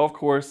foods, in golf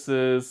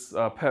courses,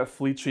 pet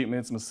flea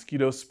treatments,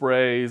 mosquito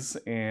sprays,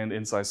 and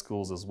inside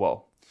schools as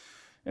well.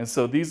 And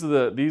so these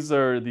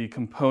are the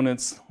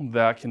components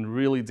that can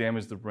really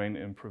damage the brain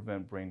and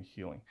prevent brain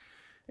healing.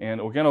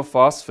 And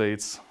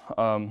organophosphates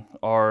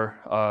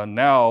are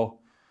now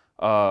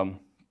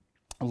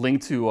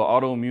linked to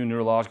autoimmune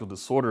neurological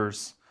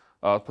disorders,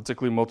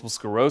 particularly multiple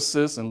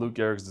sclerosis and Lou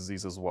Gehrig's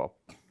disease as well.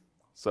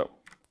 So,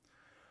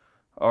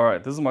 all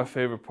right, this is my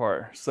favorite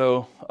part.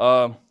 So,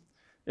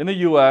 in the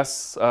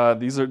U.S.,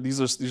 these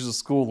are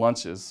school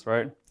lunches,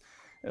 right?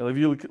 And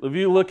if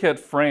you look at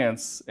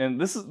France, and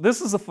this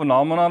is a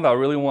phenomenon that I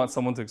really want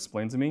someone to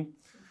explain to me.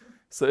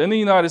 So in the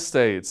United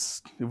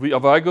States,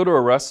 if I go to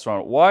a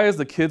restaurant, why is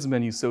the kids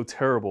menu so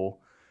terrible,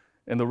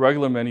 and the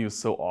regular menu is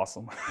so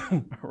awesome,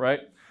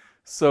 right?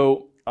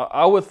 So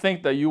I would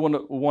think that you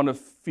want to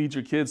feed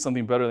your kids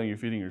something better than you're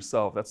feeding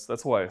yourself.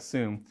 That's what I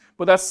assume.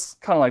 But that's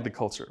kind of like the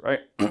culture, right?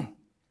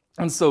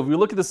 And so if we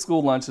look at the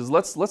school lunches,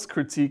 let's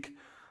critique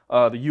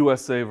the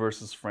USA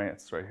versus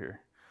France right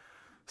here.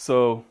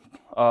 So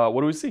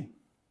what do we see?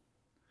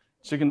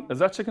 Chicken, is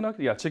that chicken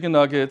nuggets? Yeah, chicken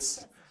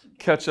nuggets,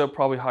 ketchup,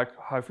 probably high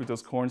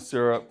fructose corn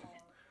syrup,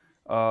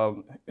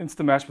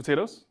 instant mashed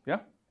potatoes, yeah?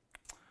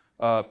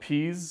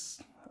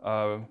 Peas,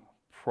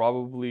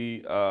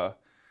 probably a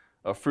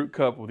fruit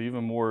cup with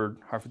even more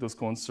high fructose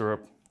corn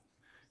syrup.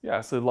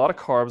 Yeah, so a lot of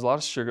carbs, a lot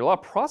of sugar, a lot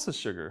of processed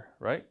sugar,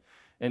 right?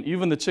 And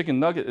even the chicken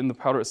nugget in the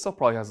powder itself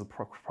probably has a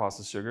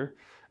processed sugar.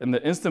 And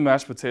the instant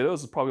mashed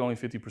potatoes is probably only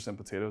 50%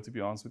 potato, to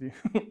be honest with you,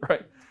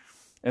 right?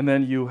 And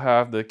then you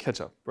have the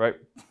ketchup, right?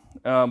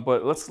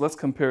 But let's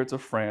compare it to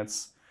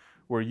France,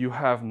 where you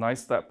have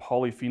that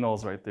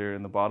polyphenols right there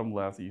in the bottom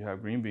left. You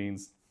have green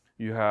beans,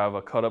 you have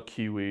a cut up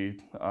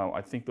kiwi.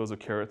 I think those are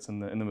carrots in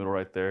the middle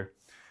right there.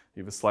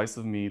 You have a slice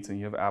of meat, and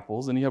you have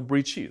apples, and you have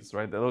brie cheese,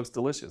 right? That looks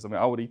delicious. I mean,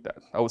 I would eat that.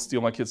 I would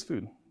steal my kids'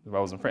 food if I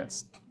was in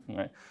France,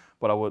 right?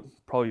 But I would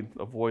probably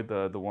avoid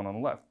the one on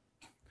the left.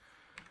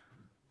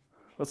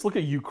 Let's look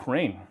at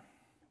Ukraine.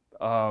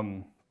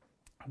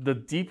 The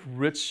deep,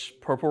 rich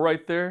purple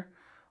right there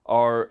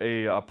are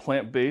a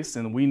plant-based,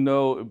 and we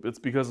know it's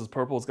because it's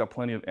purple, it's got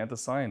plenty of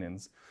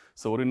anthocyanins.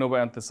 So what do we know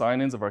about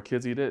anthocyanins? If our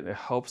kids eat it, it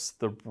helps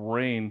the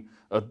brain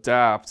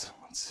adapt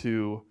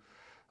to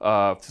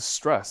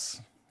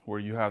stress, where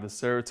you have the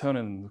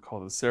serotonin, we call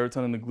it the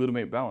serotonin and the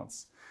glutamate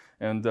balance.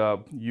 And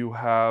you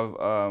have,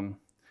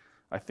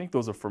 I think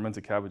those are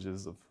fermented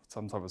cabbages of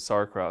some type of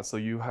sauerkraut. So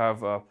you have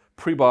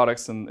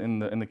prebiotics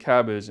in the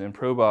cabbage and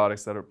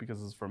probiotics that are,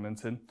 because it's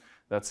fermented,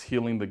 that's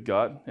healing the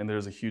gut, and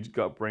there's a huge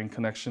gut-brain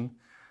connection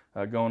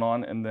going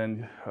on. And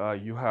then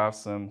you have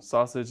some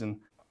sausage, and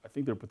I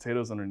think there are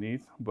potatoes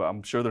underneath, but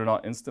I'm sure they're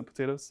not instant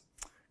potatoes,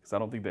 because I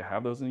don't think they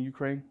have those in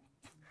Ukraine.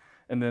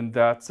 And then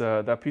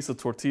that piece of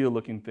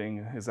tortilla-looking thing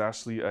is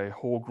actually a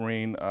whole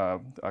grain,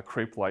 a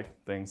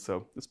crepe-like thing.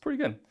 So it's pretty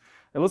good.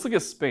 And let's look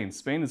at Spain.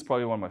 Spain is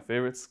probably one of my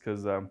favorites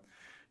because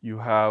you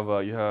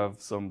have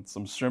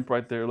some shrimp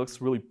right there. It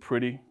looks really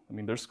pretty. I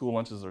mean, their school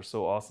lunches are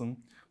so awesome.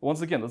 But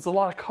once again, there's a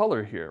lot of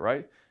color here,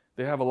 right?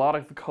 They have a lot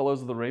of the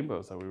colors of the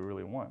rainbows that we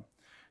really want.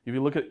 If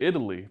you look at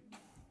Italy,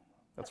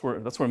 that's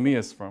where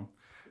Mia's from.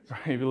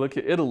 Right? If you look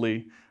at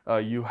Italy,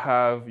 you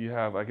have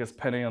I guess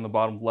penne on the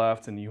bottom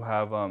left, and you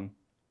have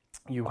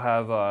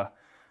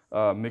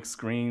mixed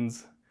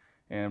greens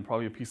and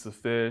probably a piece of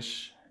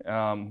fish.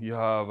 You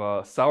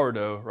have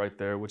sourdough right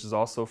there, which is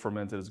also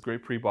fermented. It's a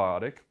great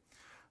prebiotic.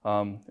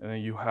 And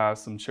then you have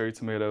some cherry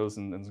tomatoes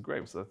and some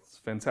grapes. That's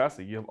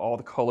fantastic. You have all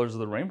the colors of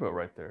the rainbow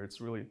right there.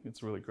 It's really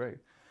great.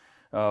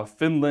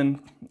 Finland,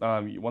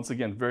 once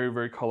again, very,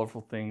 very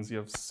colorful things. You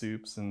have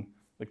soups and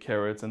the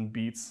carrots and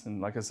beets.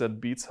 And like I said,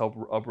 beets help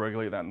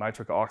upregulate that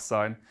nitric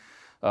oxide.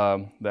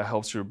 That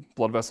helps your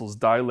blood vessels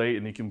dilate,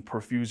 and you can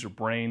perfuse your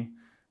brain.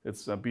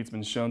 Beet's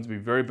been shown to be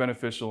very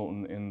beneficial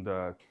in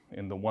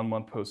the 1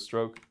 month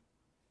post-stroke.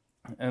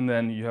 And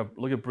then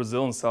look at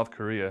Brazil and South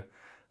Korea.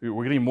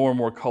 we're getting more and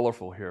more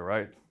colorful here,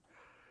 right?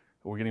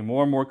 We're getting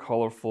more and more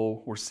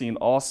colorful. We're seeing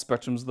all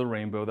spectrums of the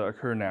rainbow that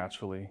occur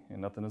naturally,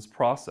 and nothing is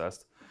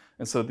processed.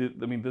 And so,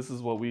 this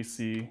is what we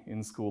see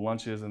in school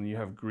lunches, and you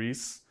have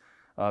Greece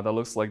that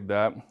looks like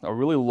that. I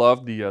really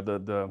love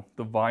the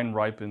vine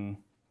ripened.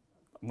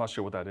 I'm not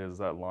sure what that is. Is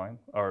that lime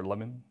or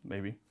lemon?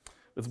 Maybe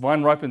it's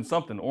vine ripened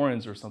something,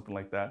 orange or something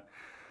like that.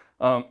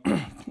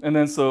 And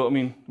then, so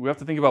we have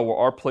to think about what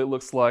our plate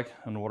looks like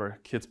and what our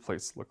kids'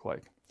 plates look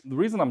like. The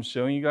reason I'm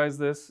showing you guys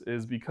this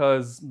is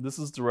because this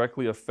is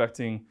directly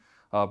affecting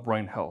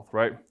brain health,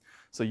 right?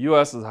 So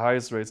U.S. has the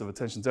highest rates of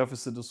attention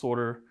deficit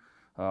disorder,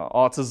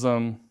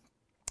 autism,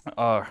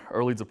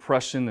 early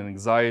depression and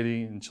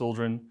anxiety in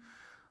children,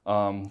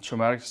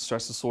 traumatic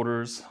stress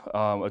disorders,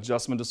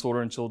 adjustment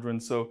disorder in children.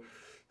 So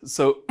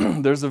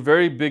there's a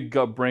very big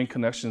gut-brain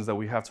connections that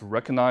we have to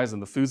recognize,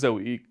 and the foods that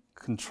we eat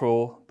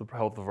control the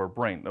health of our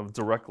brain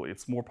directly.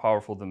 It's more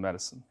powerful than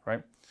medicine,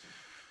 right?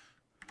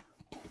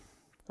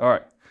 All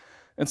right.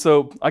 And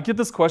so I get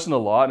this question a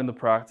lot in the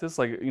practice,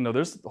 like,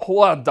 there's a whole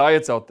lot of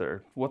diets out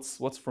there.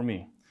 What's for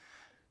me?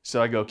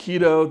 Should I go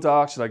keto,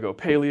 doc? Should I go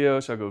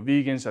paleo? Should I go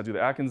vegan? Should I do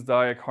the Atkins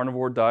diet,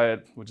 carnivore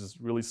diet, which is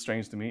really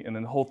strange to me, and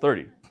then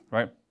Whole30,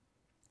 right?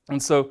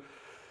 And so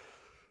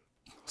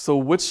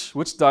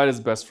which diet is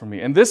best for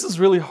me? And this is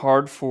really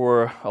hard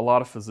for a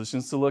lot of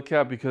physicians to look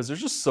at because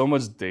there's just so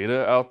much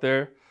data out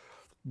there,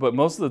 but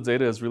most of the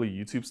data is really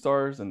YouTube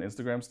stars and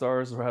Instagram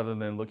stars rather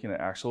than looking at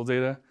actual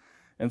data.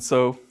 And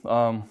so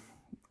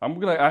I'm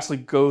gonna actually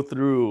go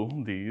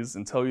through these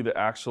and tell you the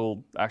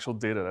actual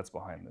data that's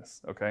behind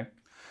this, okay?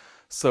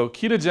 So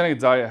ketogenic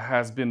diet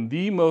has been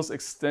the most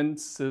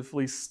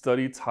extensively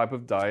studied type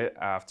of diet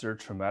after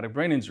traumatic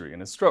brain injury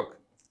and a stroke,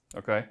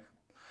 okay?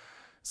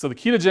 So the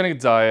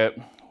ketogenic diet,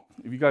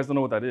 if you guys don't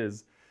know what that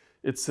is,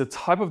 it's a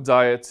type of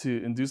diet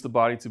to induce the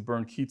body to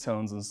burn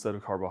ketones instead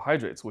of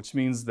carbohydrates, which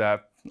means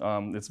that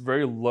it's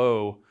very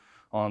low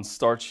on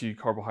starchy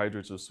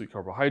carbohydrates or sweet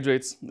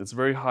carbohydrates. It's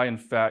very high in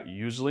fat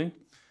usually.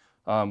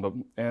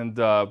 And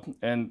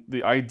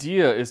the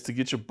idea is to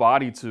get your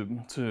body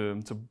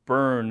to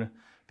burn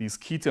these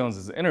ketones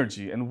as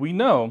energy. And we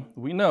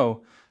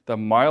know that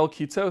mild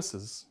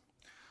ketosis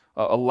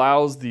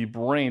allows the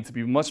brain to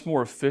be much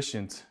more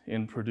efficient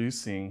in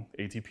producing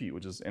ATP,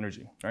 which is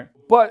energy, right?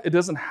 But it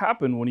doesn't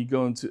happen when you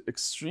go into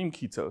extreme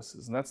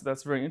ketosis, and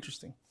that's very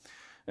interesting.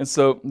 And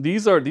so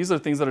these are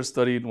things that are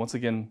studied, once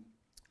again,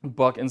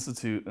 Buck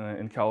Institute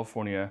in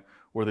California,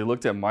 where they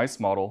looked at mice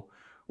model,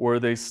 where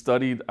they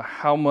studied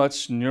how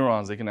much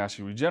neurons they can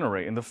actually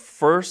regenerate. And the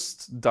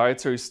first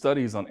dietary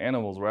studies on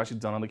animals were actually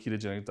done on the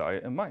ketogenic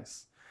diet in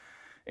mice.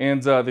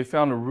 And they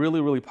found really,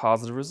 really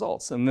positive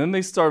results. And then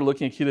they started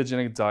looking at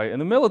ketogenic diet in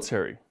the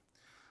military.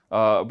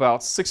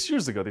 About 6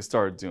 years ago, they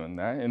started doing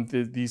that. And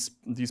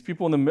these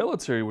people in the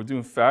military were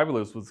doing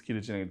fabulous with the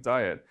ketogenic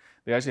diet.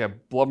 They actually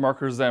had blood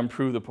markers that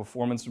improved, the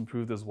performance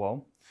improved as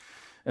well.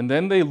 And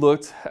then they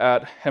looked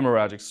at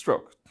hemorrhagic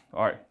stroke.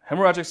 All right,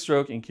 hemorrhagic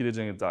stroke and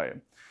ketogenic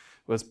diet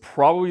was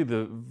probably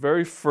the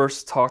very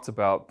first talked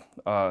about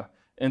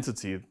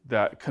entity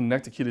that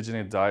connected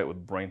ketogenic diet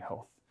with brain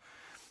health.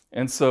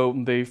 And so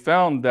they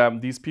found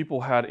that these people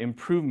had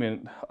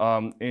improvement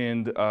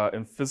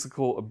in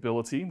physical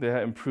ability. They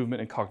had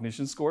improvement in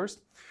cognition scores.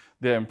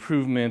 They had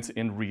improvement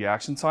in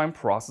reaction time,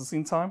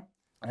 processing time.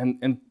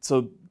 And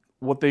so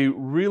what they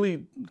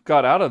really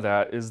got out of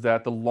that is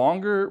that the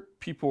longer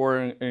people are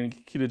in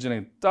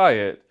ketogenic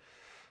diet,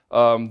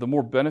 the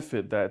more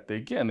benefit that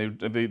they get. And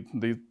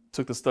they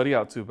took the study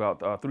out to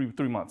about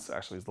three months,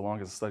 actually, is the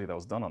longest study that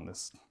was done on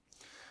this.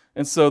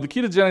 And so the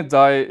ketogenic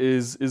diet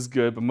is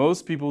good, but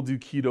most people do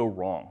keto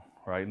wrong,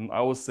 right? And I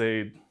would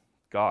say,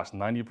 gosh,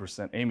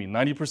 90%. Amy,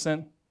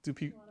 90% do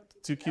keto?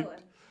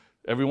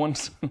 Everyone?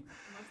 Unless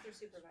they're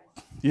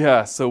supervised.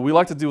 Yeah, so we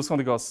like to do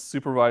something called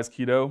supervised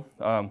keto.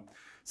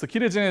 So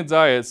ketogenic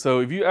diet,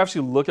 so if you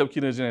actually look up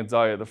ketogenic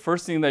diet, the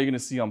first thing that you're gonna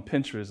see on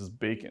Pinterest is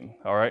bacon,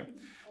 all right?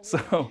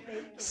 So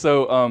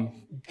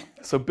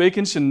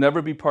bacon should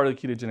never be part of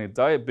the ketogenic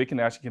diet. Bacon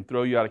actually can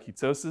throw you out of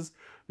ketosis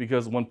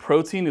because when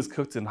protein is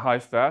cooked in high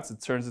fats,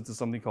 it turns into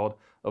something called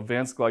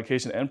advanced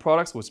glycation end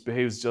products, which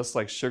behaves just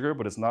like sugar,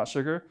 but it's not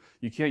sugar.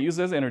 You can't use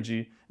it as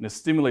energy, and it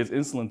stimulates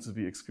insulin to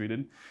be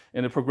excreted,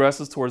 and it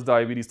progresses towards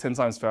diabetes 10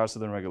 times faster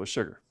than regular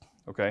sugar,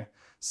 okay?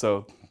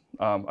 So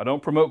I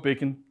don't promote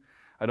bacon.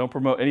 I don't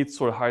promote any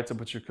sort of high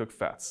temperature cooked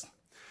fats.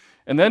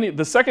 And then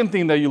the second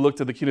thing that you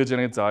looked at the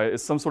ketogenic diet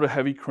is some sort of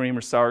heavy cream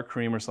or sour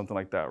cream or something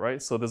like that,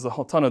 right? So there's a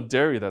whole ton of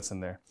dairy that's in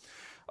there.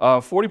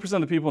 40%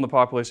 of the people in the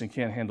population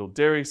can't handle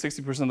dairy.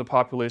 60% of the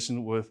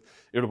population with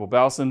irritable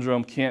bowel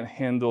syndrome can't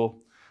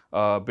handle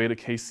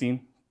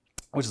beta-casein,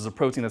 which is a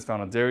protein that's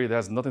found in dairy that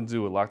has nothing to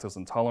do with lactose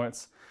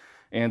intolerance.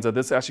 And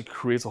this actually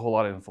creates a whole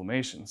lot of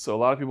inflammation. So a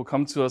lot of people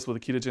come to us with a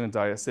ketogenic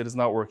diet, say it's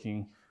not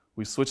working.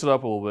 We switch it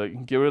up a little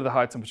bit, get rid of the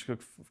high temperature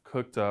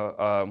cooked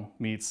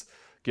meats,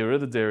 get rid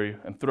of the dairy,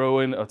 and throw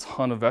in a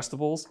ton of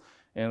vegetables.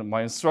 And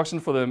my instruction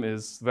for them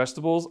is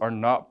vegetables are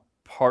not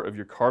part of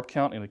your carb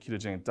count in a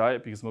ketogenic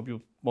diet because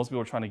most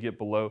people are trying to get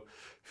below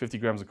 50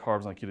 grams of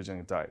carbs on a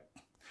ketogenic diet.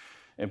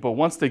 But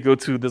once they go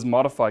to this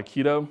modified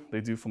keto,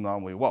 they do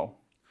phenomenally well.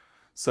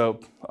 So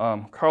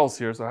Carl's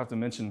here, so I have to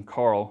mention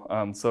Carl.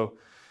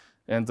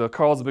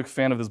 Carl's a big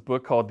fan of this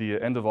book called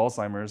The End of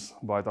Alzheimer's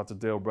by Dr.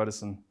 Dale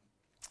Bredesen.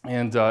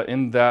 And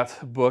in that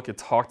book, it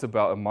talked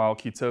about a mild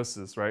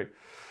ketosis, right?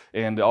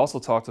 And it also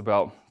talked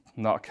about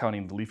not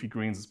counting the leafy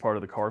greens as part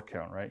of the carb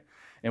count, right?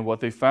 And what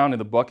they found in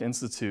the Buck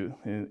Institute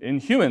in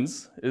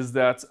humans is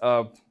that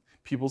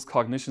people's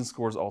cognition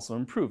scores also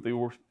improve. They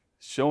were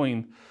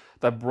showing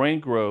that brain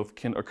growth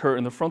can occur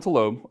in the frontal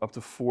lobe up to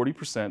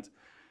 40%,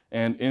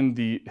 and in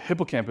the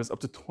hippocampus up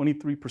to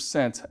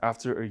 23%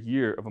 after a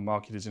year of a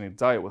mild ketogenic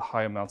diet with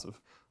high amounts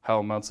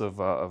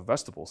of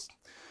vegetables.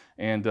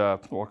 And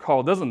what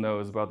Carl doesn't know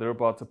is they're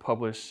about to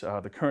publish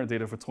the current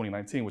data for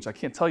 2019, which I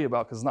can't tell you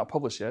about because it's not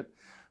published yet,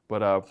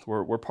 but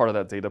we're part of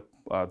that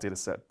data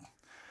set.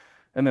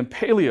 And then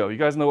paleo, you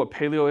guys know what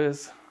paleo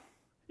is?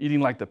 Eating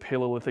like the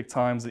Paleolithic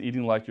times,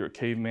 eating like you're a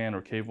caveman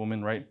or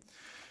cavewoman, right?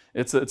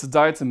 It's a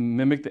diet to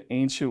mimic the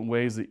ancient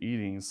ways of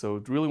eating. So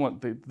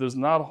there's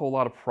not a whole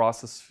lot of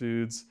processed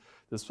foods.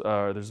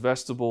 There's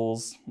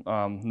vegetables,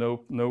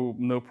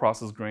 no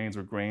processed grains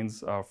or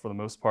grains for the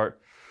most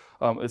part.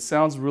 It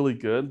sounds really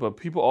good, but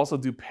people also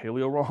do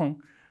paleo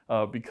wrong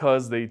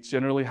because they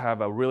generally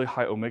have a really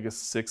high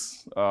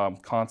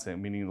omega-6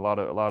 content, meaning a lot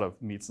of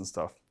meats and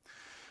stuff.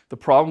 The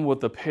problem with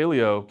the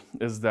paleo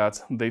is that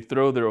they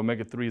throw their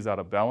omega-3s out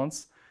of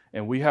balance,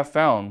 and we have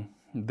found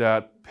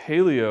that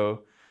paleo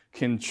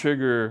can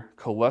trigger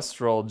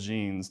cholesterol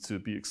genes to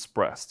be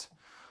expressed.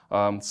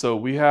 So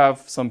we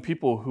have some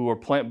people who are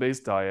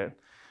plant-based diet,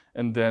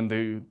 and then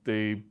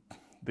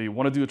they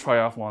want to do a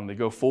triathlon. They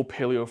go full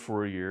paleo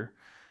for a year,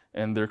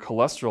 and their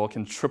cholesterol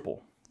can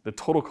triple. The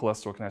total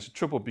cholesterol can actually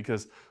triple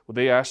because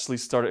they actually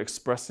started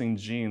expressing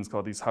genes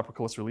called these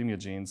hypercholesterolemia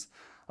genes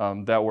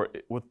that were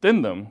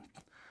within them,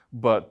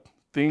 but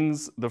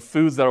the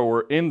foods that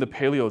were in the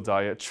paleo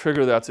diet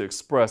trigger that to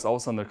express. All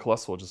of a sudden, their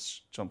cholesterol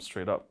just jumps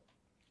straight up.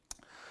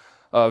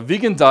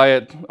 Vegan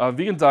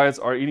diets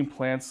are eating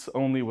plants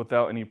only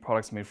without any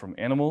products made from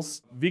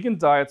animals. Vegan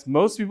diets,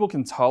 most people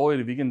can tolerate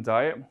a vegan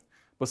diet,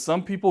 but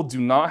some people do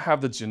not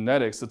have the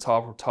genetics to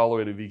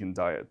tolerate a vegan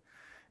diet.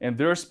 And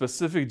there are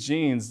specific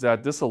genes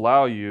that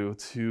disallow you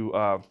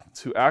to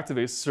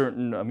activate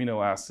certain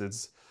amino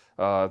acids,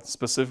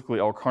 specifically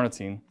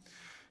L-carnitine.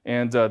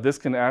 And this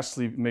can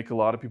actually make a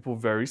lot of people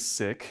very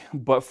sick.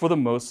 But for the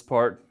most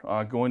part,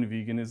 going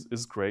vegan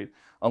is great.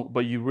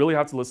 But you really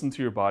have to listen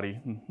to your body.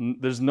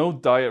 There's no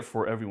diet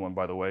for everyone,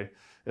 by the way.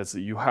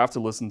 You have to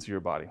listen to your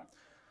body.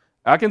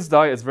 Atkins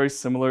diet is very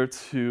similar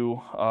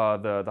to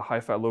the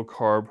high-fat,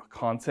 low-carb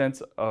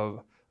content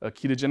of a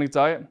ketogenic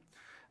diet.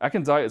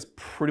 Atkins diet is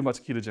pretty much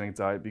a ketogenic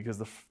diet because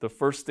the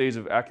first stage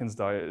of Atkins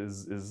diet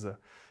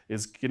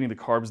is getting the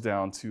carbs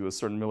down to a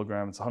certain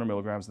milligram. It's 100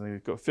 milligrams, and they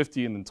go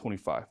 50 and then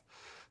 25.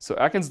 So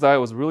Atkins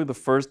diet was really the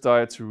first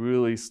diet to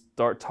really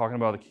start talking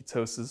about the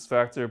ketosis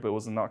factor, but it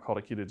was not called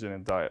a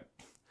ketogenic diet.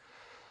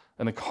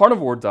 And the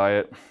carnivore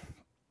diet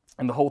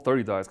and the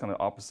Whole30 diet is kind of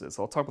opposite.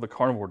 So I'll talk about the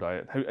carnivore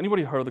diet. Have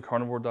anybody heard of the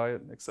carnivore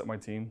diet except my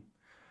team?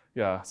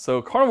 Yeah,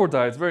 so carnivore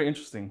diet is very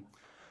interesting.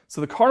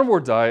 So the carnivore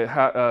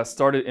diet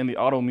started in the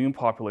autoimmune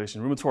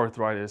population, rheumatoid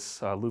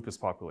arthritis, lupus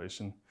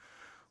population,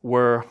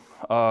 where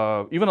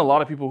even a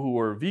lot of people who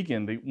were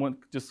vegan, they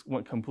just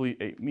went complete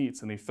ate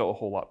meats and they felt a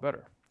whole lot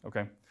better,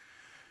 okay?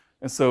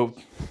 And so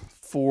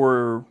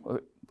for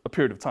a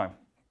period of time.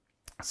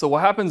 So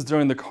what happens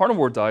during the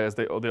carnivore diet is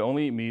they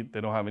only eat meat,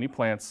 they don't have any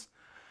plants.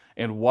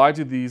 And why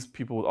do these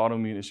people with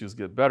autoimmune issues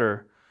get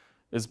better?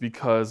 Is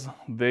because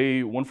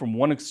they went from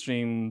one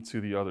extreme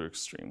to the other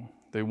extreme.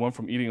 They went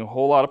from eating a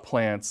whole lot of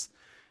plants,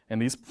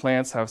 and these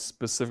plants have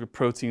specific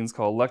proteins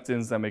called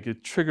lectins that make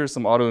it trigger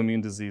some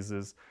autoimmune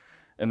diseases.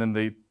 And then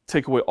they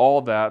take away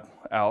all that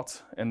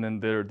out, and then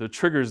their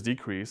triggers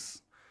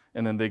decrease,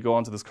 and then they go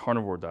onto this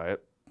carnivore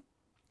diet,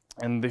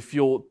 and they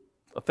feel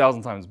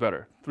 1,000 times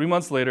better. 3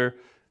 months later,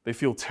 they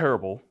feel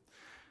terrible,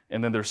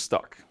 and then they're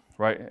stuck,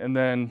 right? And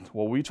then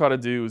what we try to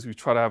do is we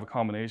try to have a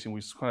combination.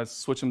 We kind of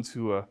switch them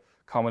to a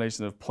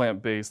combination of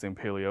plant-based and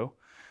paleo.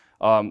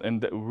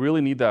 And we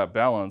really need that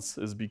balance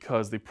is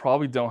because they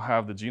probably don't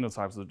have the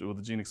genotypes or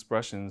the gene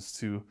expressions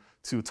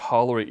to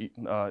tolerate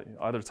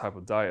either type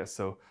of diet.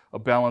 So a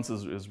balance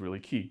is really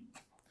key.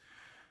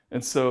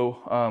 And so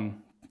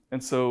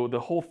the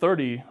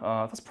Whole30,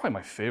 that's probably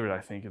my favorite,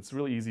 I think. It's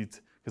really easy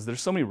because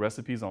there's so many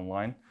recipes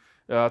online.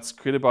 It's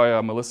created by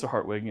Melissa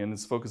Hartwig, and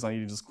it's focused on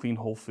eating just clean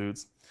whole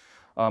foods.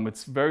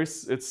 It's very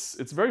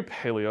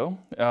paleo,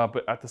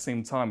 but at the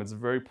same time, it's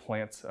very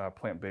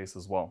plant-based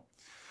as well.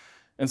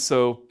 And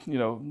so,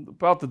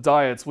 about the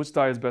diets, which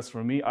diet is best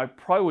for me? I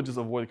probably would just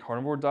avoid the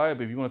carnivore diet,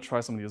 but if you want to try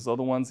some of these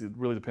other ones, it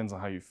really depends on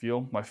how you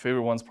feel. My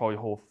favorite one's probably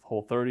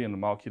Whole30 and the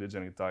mild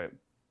ketogenic diet.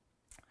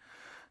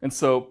 And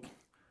so,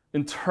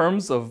 in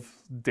terms of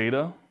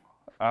data,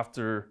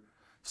 after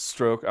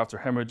stroke, after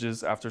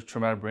hemorrhages, after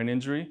traumatic brain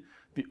injury,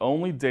 the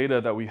only data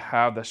that we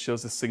have that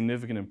shows a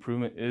significant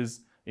improvement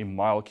is a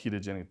mild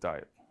ketogenic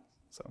diet.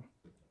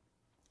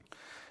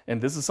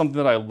 And this is something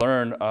that I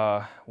learned.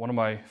 One of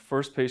my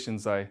first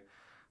patients, I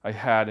I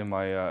had in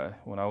my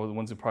when I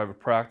went to private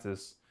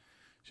practice.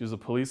 She was a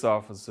police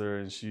officer,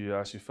 and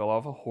she fell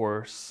off a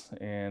horse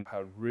and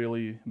had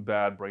really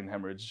bad brain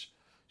hemorrhage.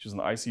 She was in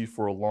the ICU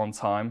for a long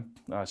time.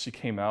 She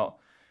came out,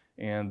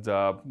 and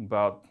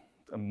about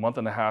a month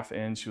and a half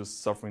in, she was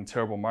suffering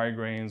terrible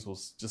migraines,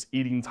 was just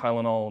eating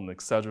Tylenol and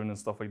Excedrin and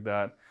stuff like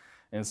that.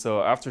 And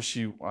so after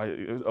I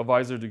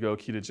advised her to go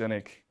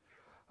ketogenic,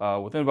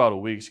 within about a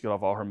week, she got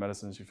off all her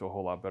medicines. She felt a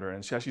whole lot better.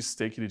 And she actually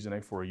stayed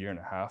ketogenic for a year and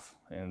a half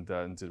and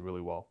did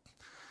really well.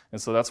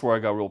 And so that's where I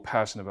got real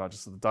passionate about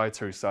just the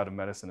dietary side of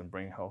medicine and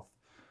brain health.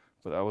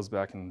 But that was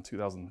back in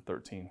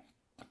 2013.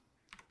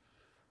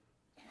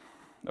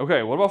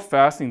 Okay, what about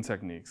fasting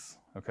techniques?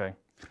 Okay.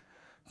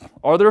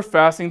 Are there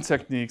fasting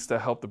techniques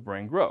that help the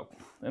brain grow?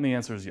 And the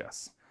answer is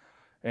yes.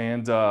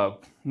 And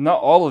not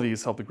all of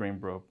these help the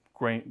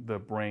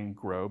brain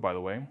grow, by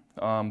the way.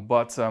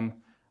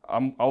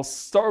 I'll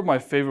start with my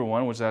favorite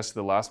one, which is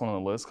actually the last one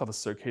on the list, called the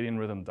circadian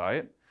rhythm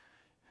diet.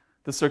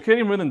 The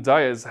circadian rhythm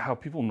diet is how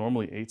people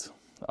normally eat.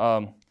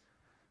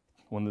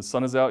 When the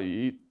sun is out,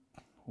 you eat.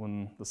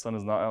 When the sun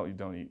is not out, you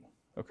don't eat.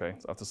 Okay,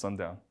 it's after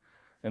sundown.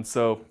 And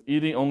so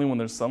eating only when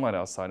there's sunlight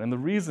outside. And the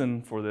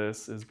reason for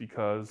this is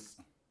because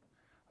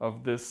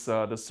of this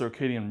the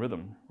circadian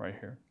rhythm right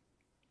here.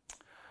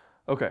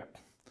 Okay,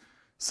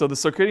 so the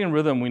circadian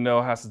rhythm we know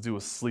has to do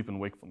with sleep and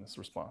wakefulness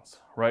response,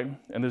 right?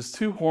 And there's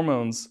two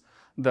hormones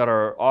that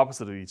are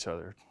opposite of each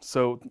other.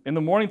 So in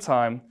the morning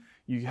time,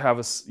 you have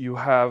a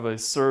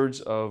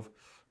surge of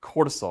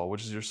cortisol,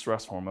 which is your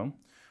stress hormone,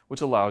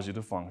 which allows you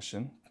to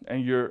function.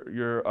 And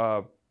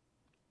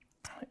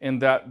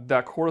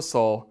that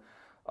cortisol,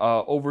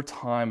 over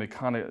time, it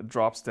kind of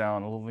drops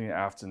down a little in the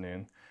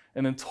afternoon.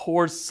 And then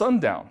towards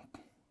sundown,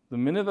 the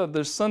minute that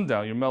there's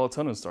sundown, your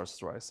melatonin starts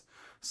to rise.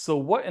 So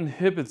what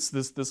inhibits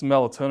this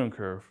melatonin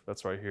curve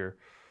that's right here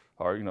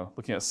are,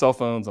 looking at cell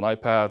phones and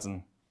iPads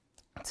and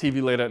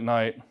TV late at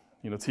night,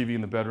 TV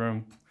in the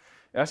bedroom.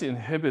 It actually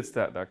inhibits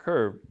that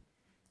curve,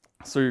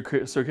 so your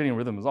circadian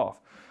rhythm is off.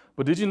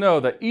 But did you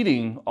know that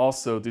eating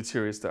also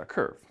deteriorates that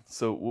curve?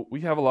 So what we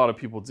have a lot of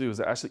people do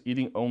is actually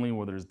eating only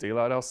when there's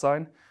daylight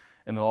outside,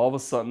 and then all of a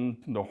sudden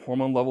the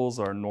hormone levels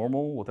are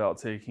normal without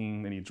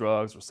taking any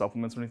drugs or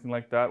supplements or anything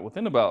like that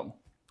within about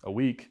a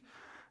week,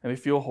 and they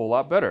feel a whole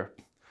lot better.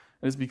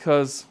 And it's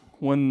because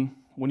when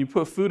you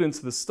put food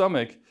into the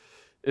stomach,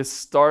 it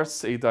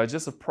starts a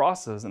digestive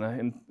process and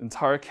an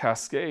entire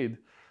cascade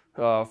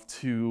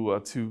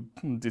to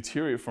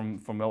deteriorate from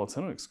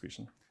melatonin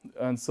excretion.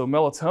 And so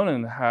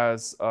melatonin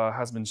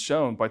has been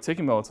shown, by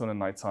taking melatonin at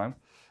nighttime,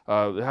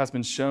 it has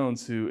been shown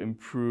to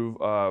improve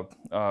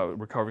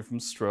recovery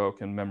from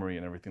stroke and memory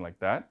and everything like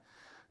that.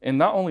 And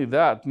not only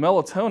that,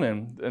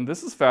 melatonin, and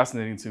this is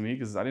fascinating to me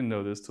because I didn't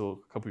know this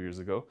till a couple years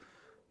ago,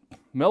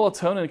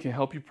 melatonin can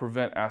help you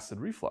prevent acid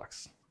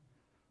reflux.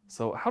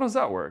 So how does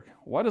that work?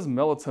 Why does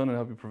melatonin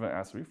help you prevent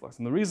acid reflux?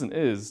 And the reason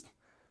is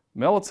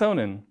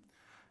melatonin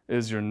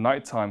is your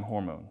nighttime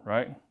hormone,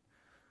 right?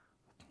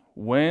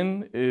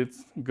 When it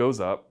goes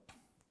up,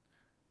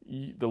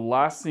 the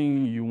last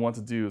thing you want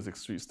to do is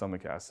excrete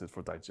stomach acid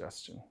for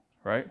digestion,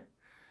 right?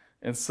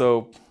 And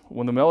so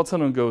when the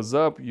melatonin goes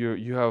up,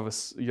 you have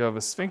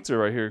a sphincter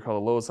right here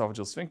called the lower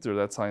esophageal sphincter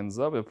that tightens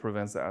up. It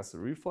prevents the acid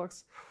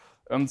reflux.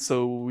 And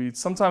so we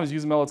sometimes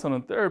use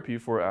melatonin therapy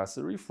for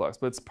acid reflux,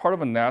 but it's part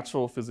of a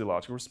natural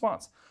physiological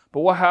response.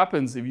 But what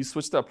happens if you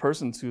switch that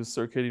person to a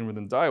circadian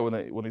rhythm diet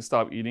when they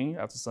stop eating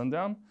after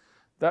sundown?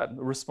 That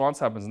response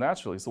happens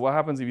naturally. So what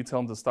happens if you tell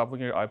them to stop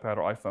looking at your iPad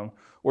or iPhone,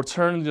 or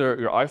turn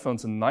your iPhone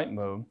to night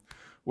mode,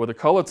 where the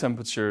color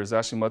temperature is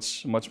actually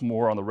much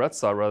more on the red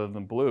side rather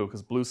than blue,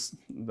 because blue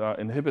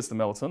inhibits the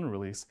melatonin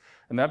release,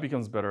 and that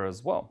becomes better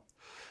as well.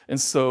 And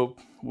so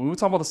when we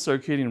talk about the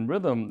circadian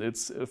rhythm,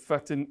 it's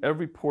affecting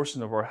every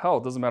portion of our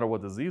health, doesn't matter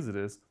what disease it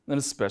is, and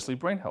especially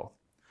brain health.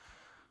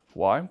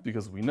 Why?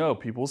 Because we know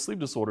people's sleep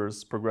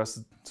disorders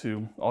progress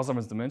to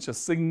Alzheimer's dementia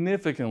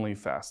significantly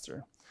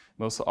faster.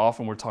 Most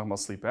often we're talking about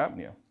sleep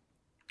apnea.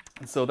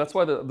 And so that's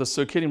why the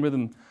circadian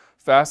rhythm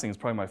fasting is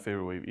probably my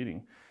favorite way of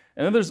eating.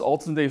 And then there's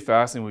alternate day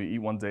fasting, where you eat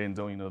one day and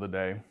don't eat another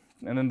day.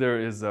 And then there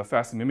is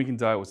fasting mimicking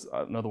diet, which is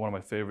another one of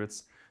my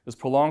favorites. There's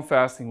prolonged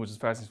fasting, which is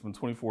fasting from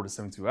 24 to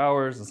 72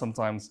 hours, and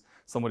sometimes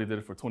somebody did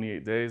it for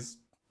 28 days.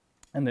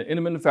 And the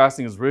intermittent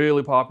fasting is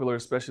really popular,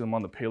 especially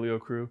among the paleo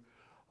crew,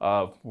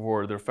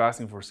 where they're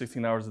fasting for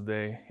 16 hours a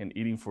day and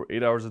eating for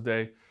 8 hours a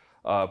day.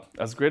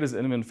 As great as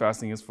intermittent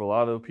fasting is for a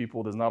lot of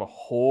people, there's not a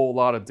whole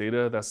lot of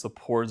data that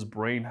supports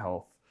brain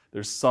health.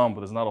 There's some,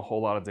 but there's not a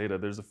whole lot of data.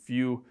 There's a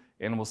few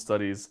animal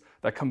studies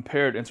that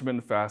compared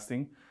intermittent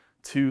fasting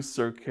to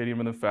circadian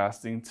rhythm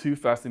fasting, to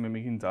fasting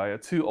mimicking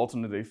diet, to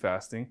alternate day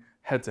fasting,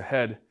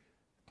 head-to-head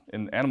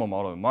in animal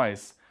model in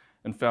mice,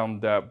 and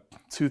found that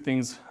two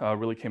things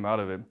really came out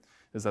of it,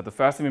 is that the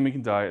fasting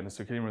mimicking diet and the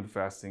circadian rhythm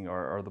fasting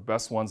are the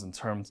best ones in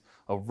terms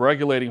of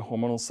regulating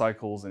hormonal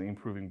cycles and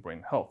improving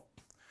brain health.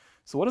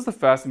 So what is the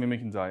fasting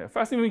mimicking diet? A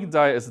fasting mimicking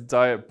diet is a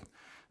diet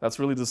that's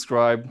really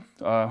described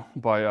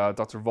by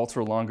Dr.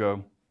 Walter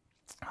Longo.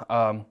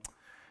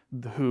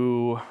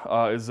 who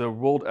is a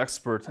world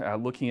expert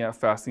at looking at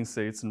fasting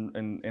states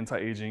and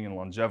anti-aging and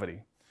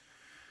longevity.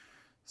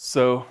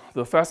 So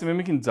the fasting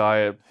mimicking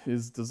diet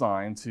is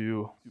designed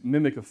to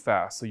mimic a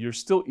fast. So you're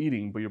still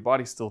eating, but your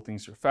body still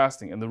thinks you're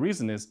fasting. And the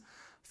reason is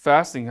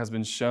fasting has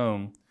been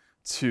shown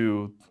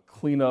to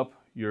clean up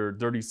your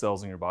dirty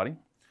cells in your body.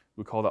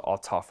 We call that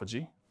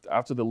autophagy.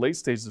 After the late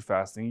stages of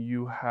fasting,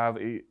 you have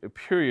a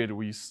period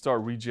where you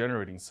start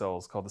regenerating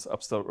cells called this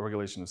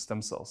upregulation of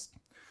stem cells.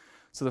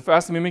 So the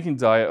fasting mimicking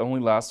diet only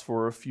lasts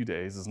for a few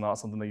days. It's not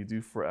something that you do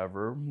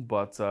forever,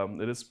 but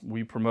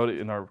we promote it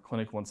in our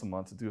clinic once a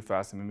month to do a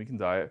fasting mimicking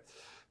diet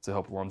to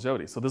help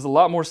longevity. So there's a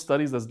lot more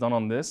studies that's done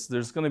on this.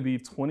 There's going to be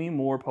 20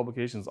 more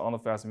publications on the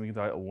fasting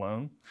mimicking diet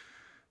alone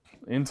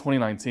in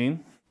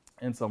 2019,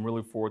 and so I'm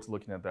really forward to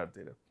looking at that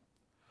data.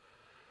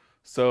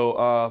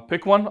 So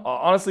pick one.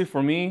 Honestly,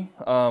 for me,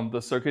 the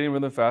circadian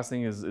rhythm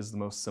fasting is the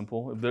most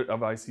simple.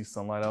 If I see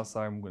sunlight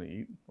outside, I'm going to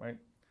eat, right?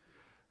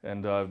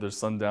 And if there's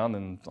sundown,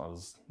 then I'll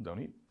just don't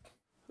eat.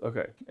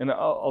 Okay, and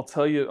I'll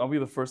tell you, I'll be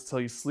the first to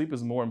tell you, sleep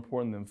is more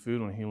important than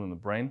food when healing the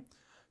brain.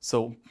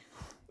 So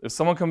if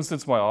someone comes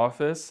into my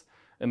office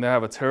and they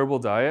have a terrible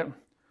diet,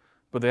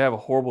 but they have a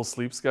horrible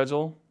sleep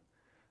schedule,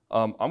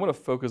 I'm going to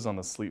focus on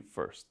the sleep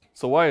first.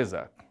 So why is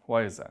that?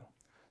 Why is that?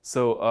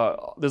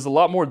 So there's a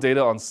lot more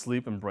data on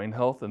sleep and brain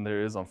health than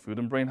there is on food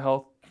and brain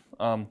health.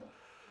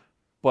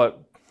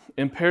 But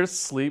impaired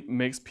sleep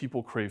makes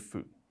people crave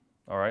food,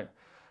 all right?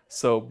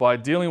 So by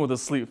dealing with the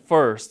sleep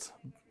first,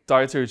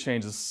 dietary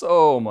change is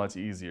so much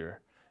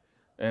easier.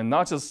 And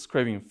not just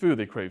craving food,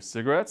 they crave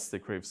cigarettes, they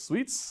crave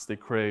sweets, they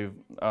crave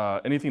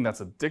anything that's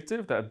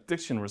addictive. That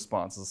addiction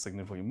response is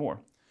significantly more.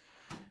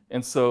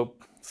 And so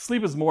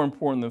sleep is more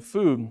important than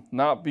food,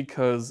 not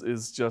because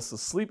it's just a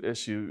sleep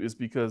issue, it's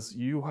because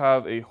you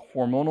have a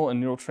hormonal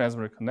and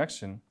neurotransmitter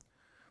connection,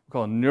 we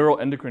call it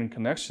neuroendocrine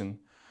connection,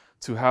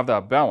 to have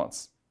that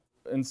balance.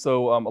 And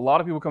so a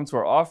lot of people come to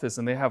our office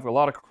and they have a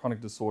lot of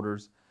chronic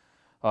disorders.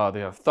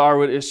 They have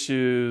thyroid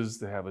issues,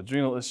 they have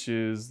adrenal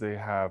issues, they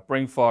have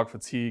brain fog,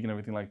 fatigue, and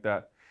everything like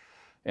that.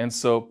 And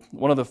so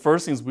one of the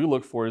first things we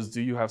look for is,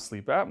 do you have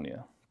sleep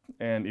apnea?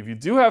 And if you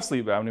do have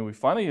sleep apnea, we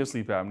find that you have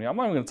sleep apnea. I'm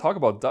not even going to talk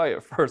about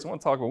diet first. We're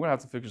going to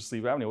have to fix your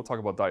sleep apnea. We'll talk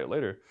about diet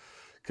later.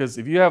 Because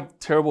if you have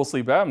terrible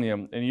sleep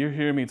apnea and you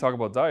hear me talk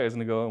about diet, it's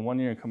going to go in one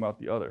ear and come out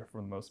the other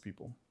for most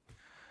people.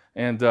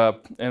 And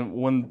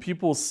when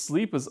people's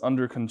sleep is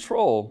under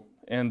control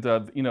and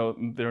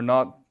they're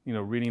not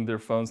reading their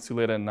phones too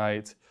late at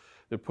night,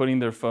 they're putting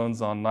their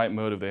phones on night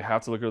mode if they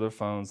have to look at their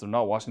phones, they're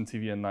not watching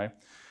TV at night.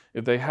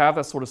 If they have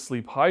that sort of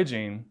sleep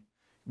hygiene,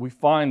 we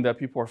find that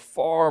people are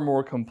far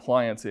more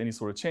compliant to any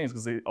sort of change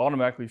because they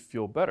automatically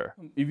feel better.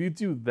 If you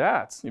do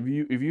that,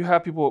 if you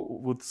have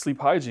people with sleep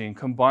hygiene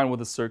combined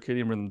with a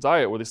circadian rhythm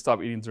diet where they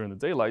stop eating during the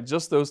daylight,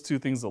 just those two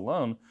things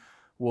alone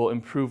will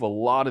improve a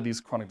lot of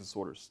these chronic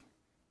disorders.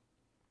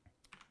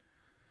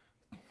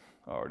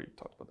 I already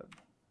talked about that.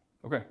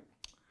 Okay.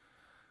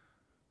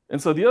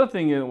 And so the other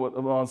thing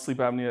about sleep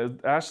apnea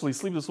is actually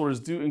sleep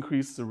disorders do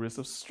increase the risk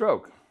of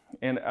stroke.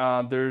 And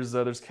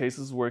there's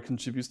cases where it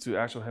contributes to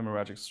actual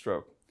hemorrhagic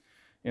stroke.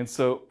 And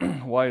so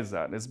why is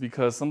that? It's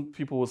because some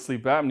people with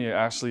sleep apnea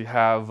actually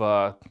have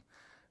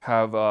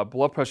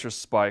blood pressure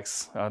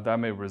spikes that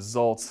may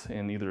result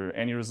in either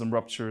aneurysm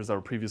ruptures that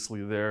were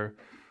previously there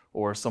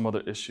or some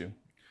other issue.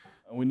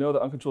 And we know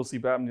that uncontrolled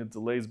sleep apnea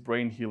delays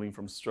brain healing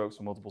from strokes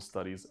from multiple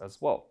studies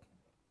as well.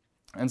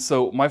 And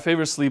so my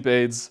favorite sleep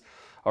aids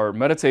are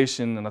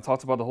meditation, and I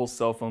talked about the whole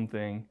cell phone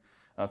thing,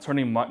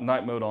 turning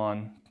night mode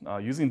on,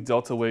 using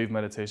delta wave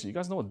meditation. You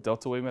guys know what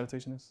delta wave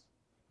meditation is?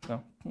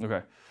 No?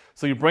 Okay.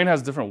 So your brain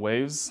has different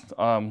waves.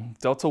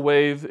 Delta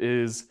wave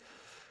is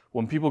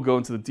when people go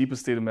into the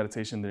deepest state of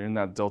meditation, they're in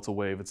that delta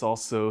wave. It's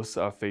also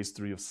phase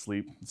 3 of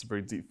sleep. It's a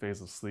very deep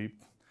phase of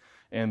sleep.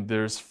 And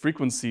there's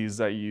frequencies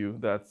that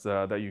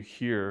you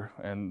hear,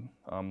 and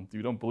if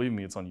you don't believe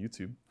me, it's on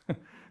YouTube.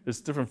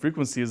 There's different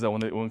frequencies that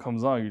when it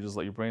comes on, you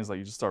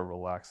just start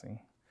relaxing.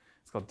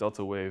 It's called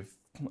delta wave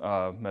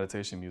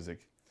meditation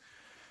music.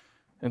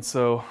 And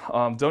so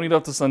don't eat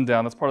up to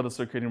sundown. That's part of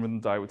the circadian rhythm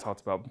diet we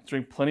talked about.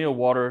 Drink plenty of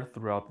water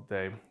throughout the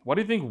day. Why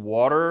do you think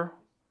water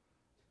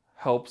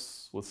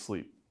helps with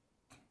sleep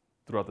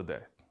throughout the day?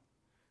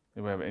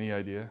 Anybody have any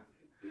idea?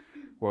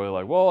 Where they're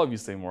like, well, if you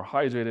stay more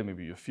hydrated,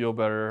 maybe you feel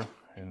better,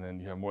 and then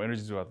you have more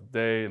energy throughout the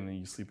day, and then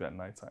you sleep at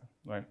nighttime,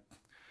 right?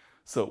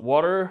 So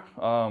water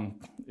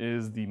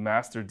is the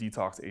master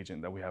detox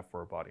agent that we have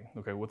for our body.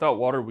 Okay, without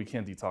water, we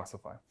can't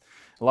detoxify.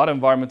 A lot of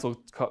environmental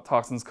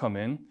toxins come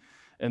in,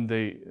 and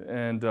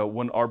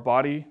when our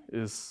body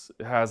sees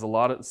a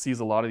lot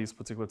of these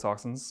particular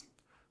toxins,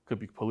 could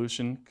be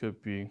pollution,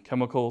 could be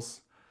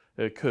chemicals,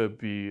 it could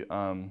be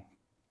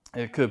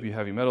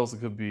heavy metals, it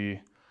could be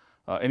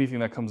anything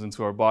that comes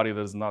into our body that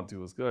does not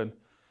do us good.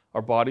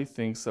 Our body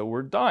thinks that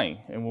we're dying,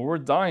 and when we're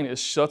dying, it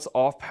shuts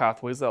off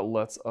pathways that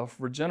lets us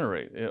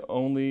regenerate.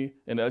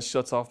 It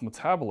shuts off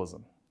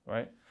metabolism,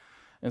 right?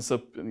 And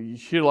so you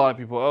hear a lot of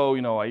people, oh,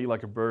 I eat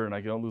like a bird and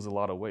I don't lose a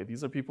lot of weight.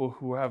 These are people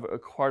who have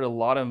acquired a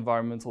lot of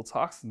environmental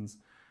toxins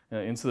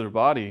into their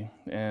body.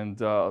 And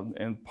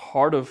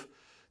part of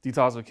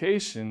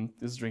detoxification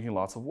is drinking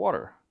lots of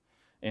water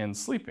and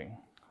sleeping.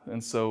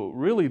 And so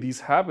really these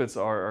habits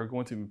are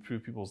going to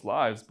improve people's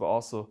lives, but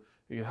also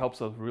it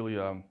helps us really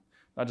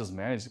not just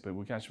manage it, but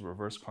we can actually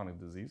reverse chronic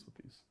disease with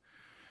these.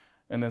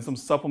 And then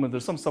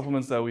there's some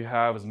supplements that we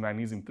have is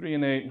magnesium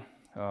threonate,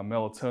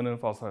 melatonin,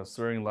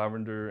 phosphatidylserine,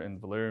 lavender, and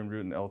valerian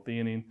root, and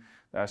L-theanine.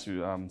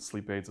 Actually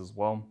sleep aids as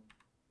well.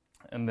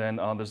 And then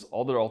there's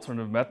other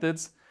alternative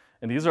methods,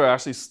 and these are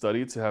actually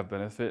studied to have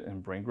benefit in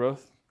brain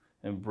growth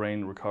and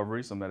brain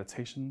recovery, so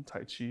meditation,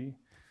 tai chi,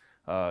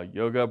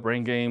 yoga,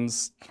 brain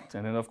games,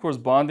 and then of course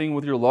bonding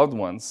with your loved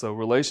ones. So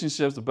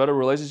relationships, the better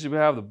relationship you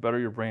have, the better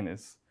your brain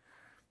is.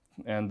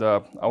 And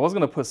I was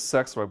gonna put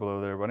sex right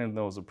below there, but I didn't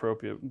know it was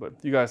appropriate, but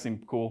you guys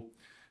seem cool.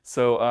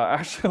 So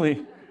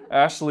actually,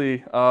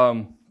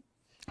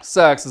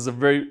 sex is a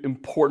very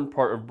important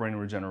part of brain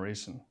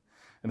regeneration.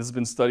 And this has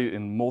been studied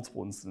in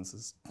multiple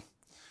instances.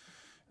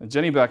 And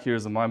Jenny back here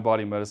is a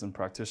mind-body medicine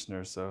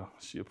practitioner, so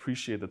she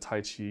appreciated the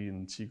Tai Chi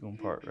and Qigong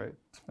part, right?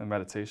 And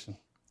meditation.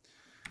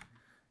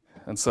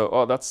 And so,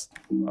 I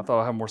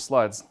thought I had more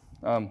slides.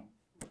 One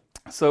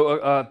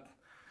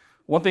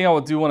thing I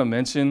do want to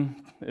mention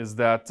is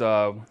that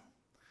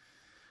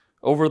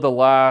over the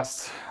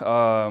last,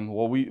 I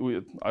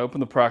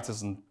opened the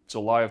practice in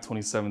July of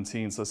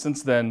 2017. So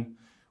since then,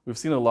 we've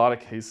seen a lot of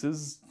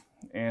cases.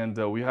 And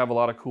we have a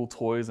lot of cool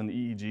toys and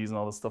EEGs and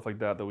all this stuff like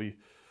that we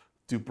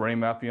do brain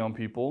mapping on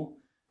people.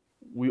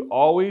 We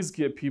always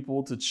get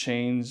people to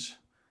change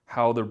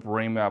how their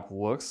brain map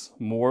looks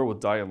more with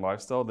diet and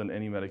lifestyle than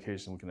any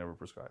medication we can ever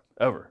prescribe,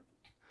 ever.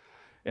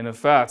 And in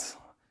fact,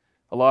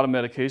 a lot of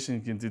medication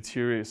can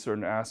deteriorate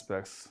certain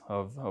aspects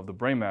of the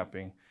brain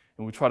mapping,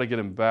 and we try to get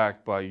them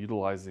back by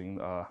utilizing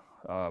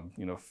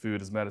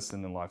food as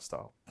medicine and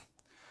lifestyle.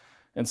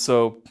 And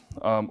so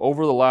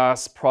over the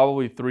last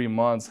probably 3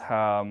 months,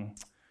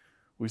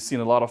 we've seen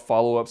a lot of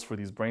follow-ups for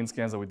these brain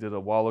scans that we did a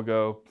while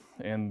ago,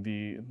 and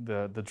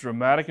the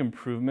dramatic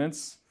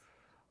improvements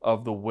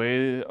of the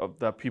way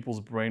that people's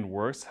brain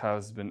works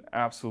has been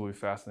absolutely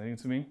fascinating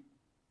to me.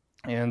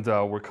 And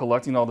we're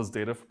collecting all this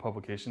data for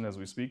publication as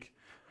we speak.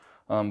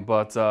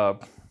 But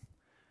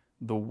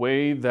the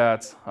way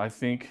that I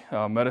think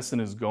medicine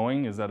is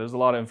going is that there's a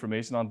lot of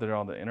information out there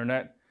on the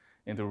internet,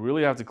 and to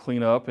really have to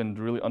clean up and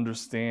really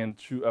understand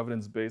true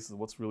evidence base of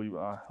what's really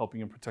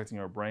helping and protecting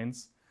our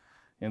brains.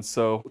 And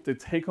so the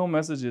take-home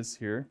message is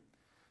here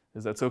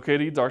is that it's okay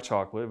to eat dark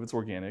chocolate if it's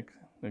organic,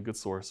 a good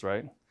source,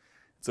 right?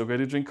 It's okay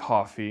to drink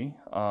coffee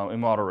in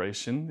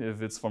moderation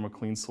if it's from a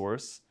clean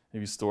source, if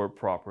you store it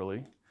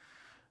properly.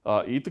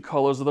 Eat the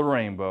colors of the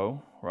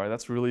rainbow, right?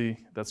 That's really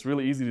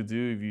easy to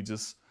do if you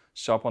just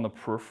shop on the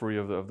periphery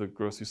of the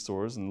grocery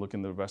stores and look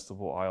in the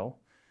vegetable aisle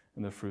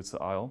and the fruits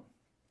aisle.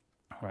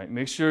 Right,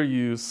 make sure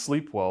you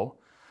sleep well.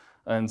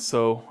 And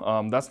so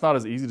that's not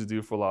as easy to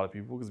do for a lot of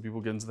people because people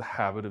get into the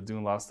habit of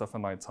doing a lot of stuff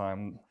at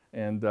nighttime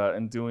and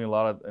doing a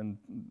lot and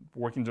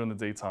working during the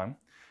daytime.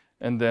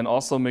 And then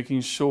also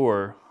making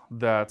sure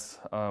that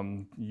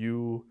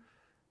you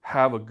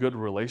have a good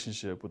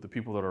relationship with the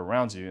people that are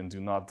around you and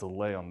do not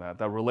delay on that.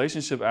 That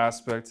relationship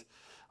aspect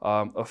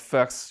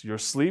affects your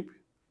sleep,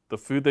 the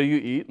food that you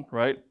eat,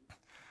 right?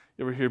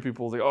 You ever hear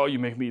people say, oh, you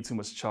make me eat too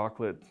much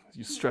chocolate,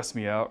 you stress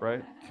me out,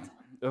 right?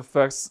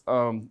 Affects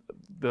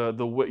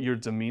your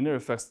demeanor,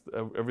 affects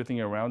everything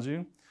around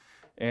you.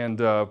 And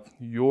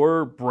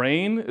your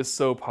brain is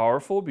so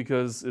powerful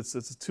because it's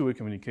a two-way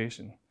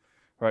communication,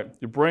 right?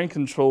 Your brain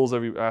controls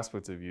every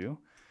aspect of you,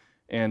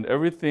 and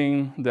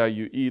everything that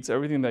you eat,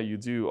 everything that you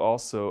do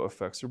also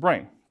affects your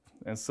brain.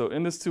 And so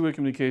in this two-way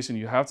communication,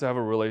 you have to have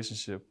a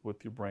relationship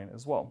with your brain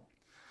as well.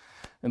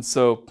 And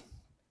so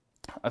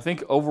I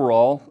think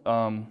overall,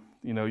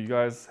 you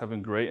guys have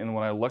been great. And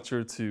when I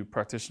lecture to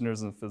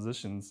practitioners and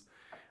physicians,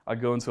 I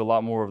go into a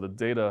lot more of the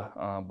data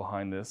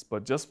behind this,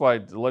 but just by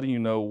letting you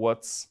know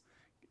what's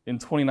in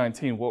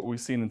 2019, what we've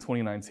seen in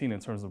 2019 in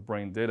terms of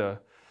brain data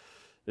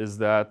is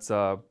that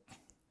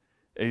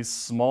a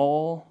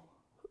small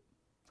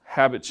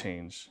habit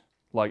change,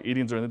 like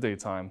eating during the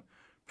daytime,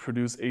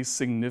 produce a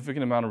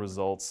significant amount of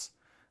results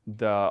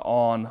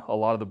on a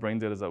lot of the brain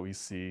data that we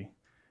see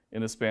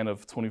in a span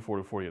of 24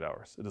 to 48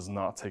 hours. It does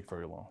not take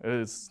very long.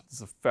 It's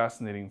a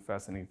fascinating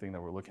thing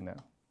that we're looking at.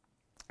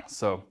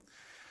 So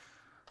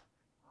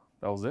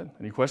that was it.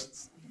 Any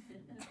questions?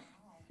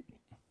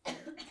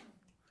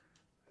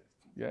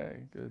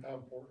 Yay, good. How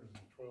important is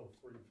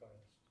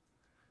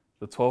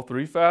the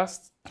 12-3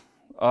 fast?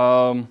 The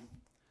 12-3 fast?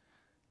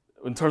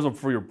 In terms of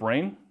for your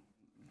brain?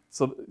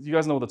 So you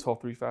guys know what the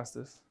 12-3 fast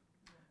is?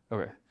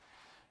 Okay.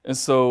 And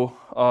so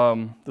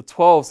the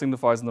 12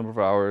 signifies the number of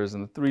hours,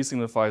 and the 3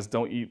 signifies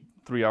don't eat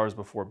 3 hours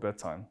before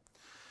bedtime.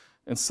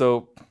 And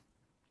so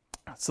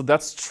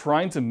that's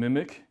trying to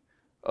mimic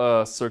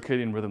a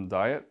circadian rhythm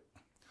diet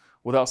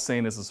without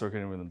saying it's a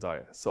circadian rhythm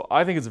diet. So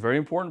I think it's very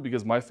important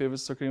because my favorite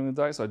is circadian rhythm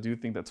diet, so I do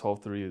think that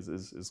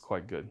 12-3 is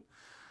quite good.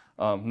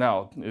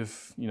 Now,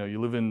 if you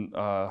live in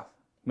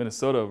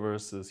Minnesota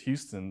versus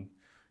Houston,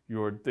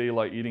 your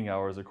daylight eating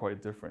hours are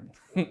quite different.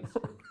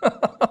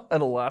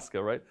 and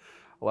Alaska, right?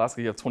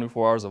 Alaska, you have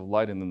 24 hours of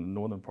light in the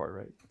northern part,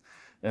 right?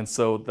 And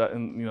so that,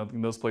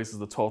 in those places,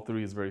 the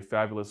 12-3 is a very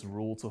fabulous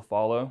rule to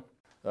follow.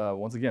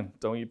 Once again,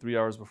 don't eat 3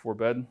 hours before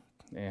bed,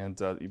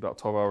 and eat about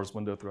 12 hours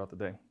window throughout the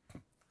day.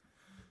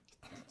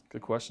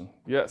 Good question.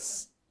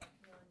 Yes. You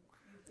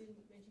didn't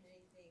mention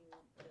anything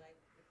that I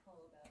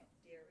recall about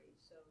dairy.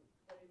 So,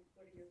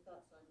 what are your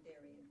thoughts on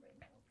dairy and brain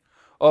health?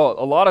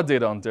 Oh, a lot of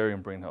data on dairy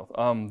and brain health.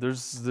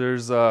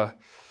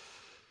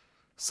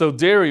 So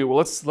dairy. Well,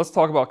 let's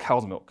talk about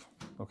cow's milk.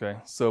 Okay.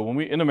 So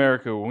in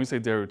America, when we say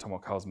dairy, we're talking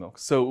about cow's milk.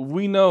 So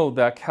we know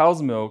that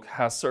cow's milk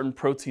has certain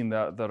protein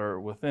that are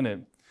within it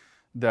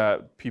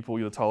that people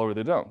either tolerate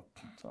or they don't.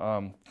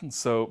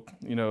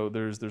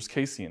 There's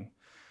casein.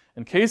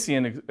 And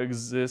casein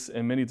exists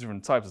in many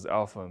different types. It's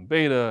alpha and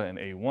beta, and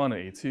A1,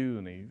 and A2,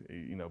 and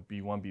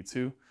B1,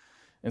 B2.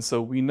 And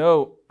so we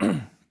know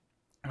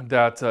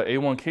that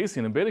A1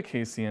 casein and beta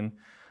casein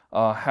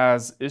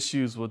has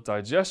issues with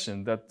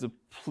digestion that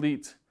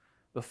deplete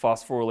the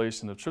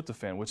phosphorylation of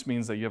tryptophan, which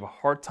means that you have a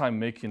hard time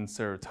making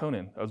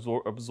serotonin,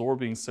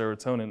 absorbing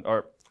serotonin,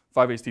 or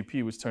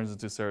 5-HTP, which turns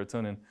into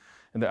serotonin,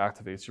 and that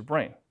activates your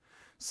brain.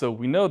 So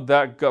we know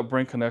that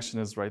gut-brain connection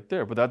is right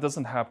there, but that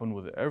doesn't happen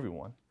with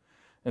everyone.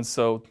 And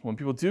so when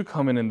people do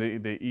come in and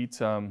they eat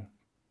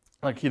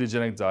like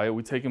ketogenic diet,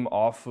 we take them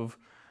off of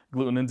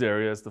gluten and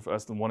dairy as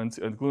the one and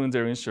two. Gluten,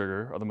 dairy, and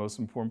sugar are the most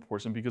important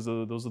portion because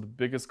those are the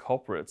biggest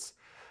culprits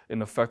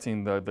in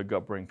affecting the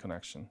gut-brain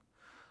connection.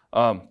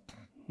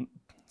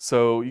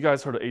 So you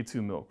guys heard of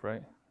A2 milk,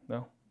 right?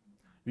 No?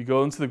 You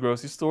go into the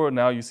grocery store,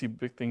 now you see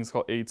big things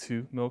called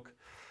A2 milk.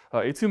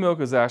 A2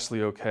 milk is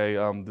actually okay.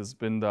 There's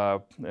been,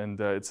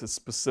 it's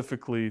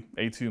specifically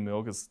A2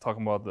 milk. It's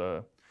talking about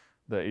the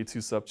A2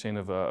 subchain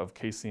of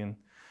casein.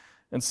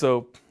 And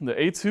so the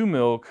A2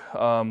 milk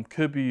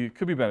could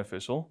be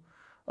beneficial.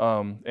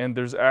 And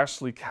there's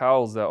actually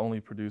cows that only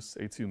produce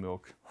A2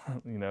 milk,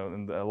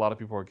 and a lot of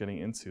people are getting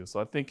into. So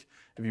I think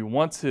if you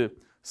want to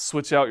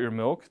switch out your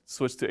milk,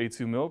 switch to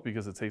A2 milk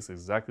because it tastes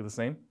exactly the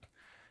same.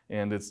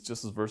 And it's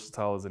just as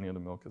versatile as any other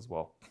milk as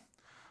well.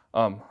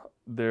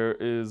 There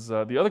is,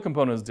 the other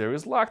component of dairy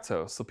is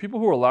lactose. So people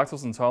who are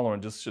lactose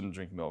intolerant just shouldn't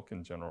drink milk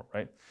in general,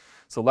 right?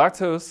 So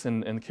lactose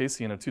and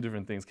casein are two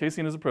different things.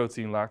 Casein is a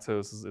protein,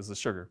 lactose is a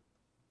sugar.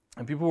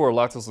 And people who are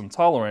lactose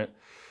intolerant,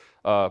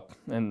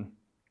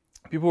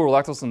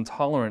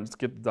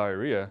 get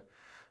diarrhea,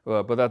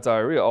 but that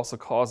diarrhea also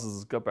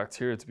causes gut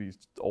bacteria to be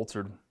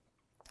altered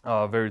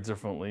very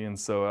differently. And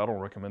so I don't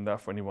recommend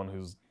that for anyone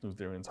who's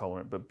dairy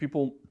intolerant. But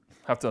people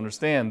have to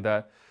understand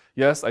that,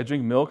 yes, I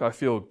drink milk, I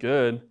feel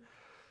good,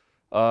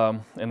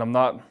 and I'm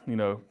not,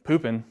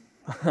 pooping,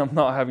 I'm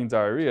not having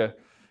diarrhea.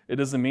 It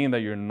doesn't mean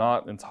that you're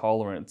not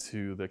intolerant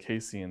to the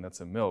casein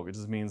that's in milk. It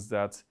just means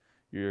that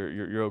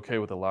you're okay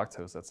with the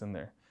lactose that's in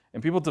there.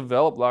 And people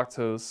develop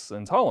lactose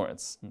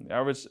intolerance. The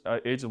average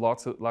age of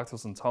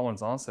lactose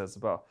intolerance onset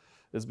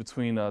is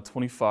between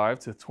 25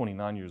 to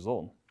 29 years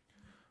old.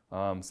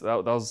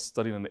 So that was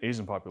studied in the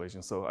Asian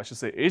population. So I should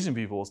say Asian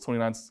people is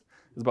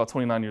about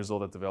 29 years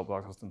old that develop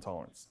lactose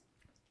intolerance.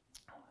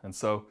 And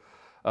so,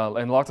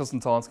 and lactose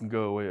intolerance can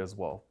go away as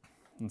well.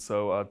 And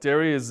so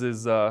dairy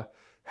is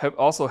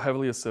also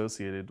heavily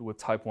associated with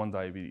type 1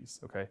 diabetes,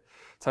 okay?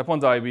 Type 1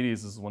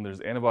 diabetes is when there's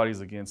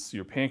antibodies against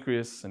your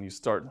pancreas and you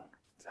start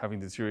having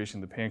deterioration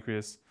in the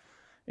pancreas.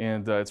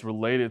 And it's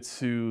related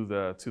to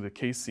the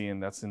casein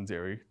that's in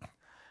dairy.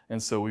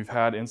 And so we've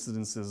had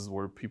incidences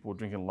where people were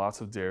drinking lots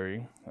of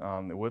dairy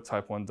with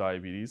type 1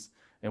 diabetes.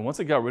 And once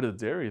they got rid of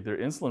the dairy, their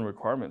insulin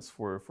requirements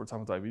for type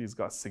 1 diabetes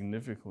got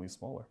significantly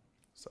smaller.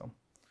 So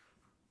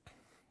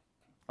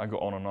I go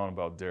on and on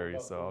about dairy,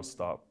 so I'll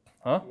stop.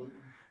 Huh?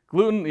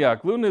 Gluten, yeah,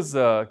 gluten is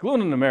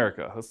gluten in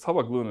America. Let's talk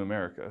about gluten in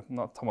America,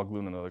 not talk about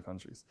gluten in other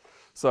countries.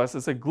 So as I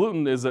said,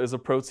 gluten is a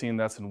protein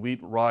that's in wheat,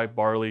 rye,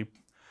 barley.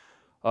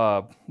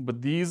 But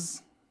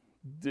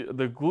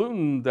the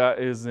gluten that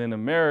is in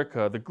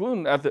America, the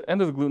gluten at the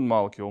end of the gluten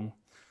molecule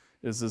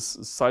is this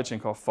side chain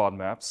called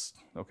FODMAPs,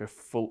 okay,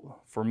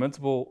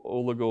 fermentable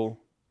oligo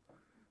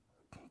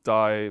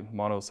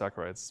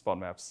monosaccharides,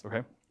 FODMAPs,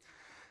 okay.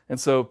 And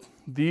so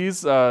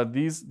these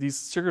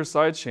sugar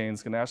side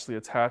chains can actually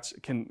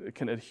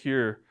can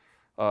adhere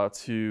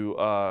to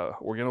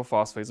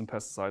organophosphates and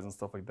pesticides and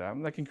stuff like that,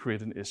 and that can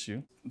create an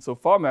issue. And so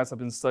FODMAPs have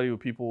been studied with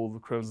people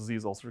with Crohn's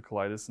disease, ulcerative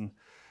colitis, and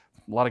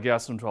a lot of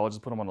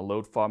gastroenterologists put them on a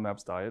low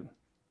FODMAPs diet.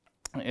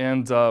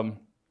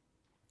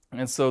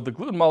 And so the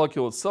gluten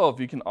molecule itself,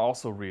 you can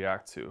also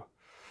react to.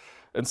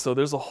 And so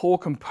there's a whole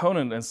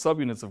component and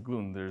subunits of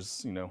gluten.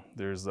 There's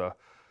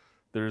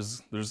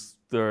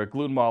the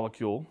gluten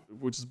molecule,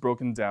 which is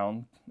broken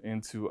down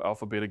into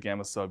alpha, beta,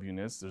 gamma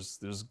subunits.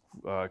 There's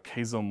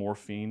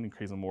casomorphine and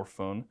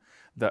casomorphone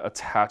that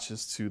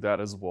attaches to that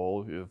as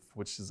well,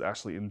 which is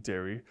actually in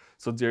dairy.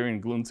 So dairy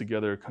and gluten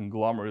together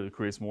conglomerate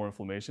creates more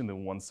inflammation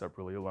than one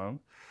separately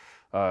alone.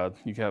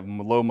 You can have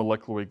low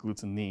molecular weight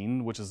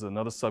glutenine, which is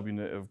another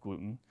subunit of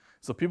gluten.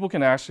 So people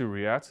can actually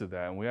react to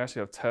that, and we actually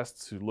have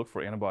tests to look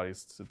for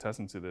antibodies to test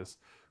into this,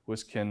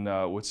 which can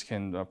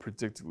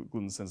predict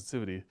gluten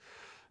sensitivity.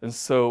 And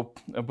so,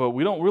 but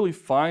we don't really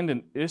find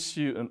an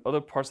issue in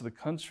other parts of the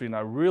country, and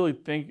I really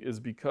think is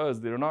because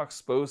they're not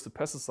exposed to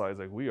pesticides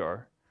like we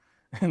are.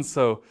 And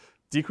so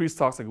decreased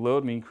toxic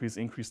load means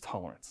increased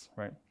tolerance,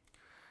 right?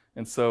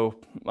 And so,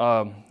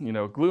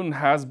 gluten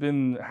has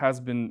been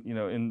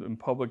in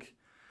public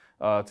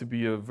to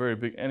be a very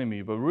big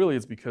enemy, but really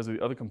it's because of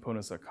the other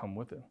components that come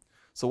with it.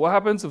 So what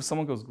happens if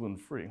someone goes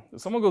gluten-free?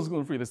 If someone goes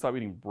gluten-free, they stop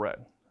eating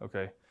bread,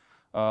 okay?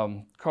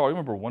 Carl, you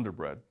remember Wonder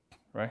Bread,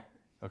 right?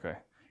 Okay.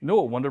 You know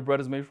what Wonder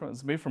Bread is made from?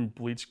 It's made from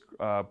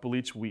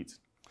bleached wheat.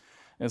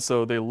 And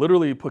so they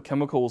literally put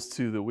chemicals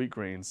to the wheat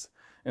grains,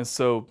 and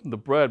so the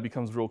bread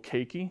becomes real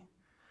cakey.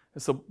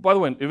 And so, by the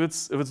way, if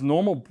it's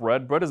normal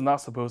bread, bread is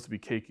not supposed to be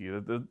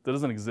cakey. That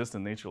doesn't exist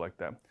in nature like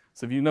that.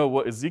 So if you know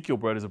what Ezekiel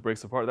bread is, it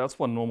breaks apart. That's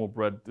what normal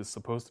bread is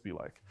supposed to be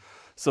like.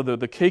 So the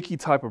cakey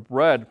type of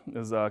bread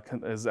is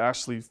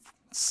actually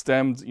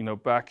stemmed,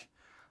 back,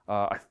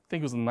 I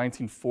think it was in the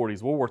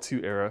 1940s, World War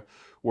II era,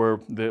 where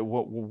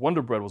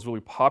Wonder Bread was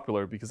really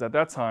popular because at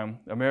that time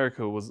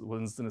America was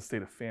in a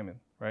state of famine,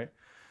 right?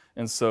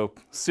 And so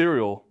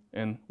cereal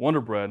and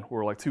Wonder Bread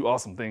were like two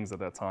awesome things at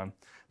that time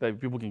that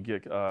people can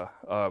get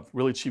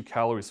really cheap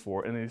calories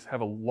for, and they have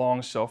a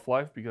long shelf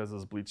life because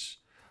it's bleached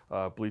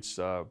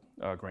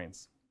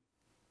grains.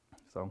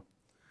 So,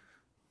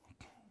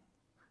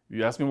 if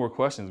you ask me more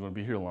questions, I'm going to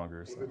be here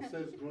longer. So. If it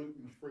says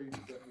gluten-free, does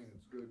that mean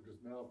it's good? Because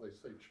now they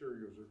say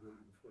Cheerios are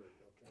gluten-free.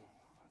 Okay.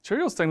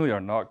 Cheerios technically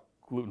are not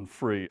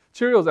gluten-free.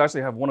 Cheerios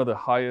actually have one of the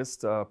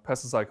highest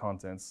pesticide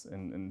contents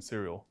in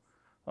cereal.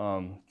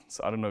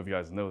 So I don't know if you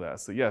guys know that.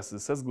 So yes,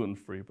 it says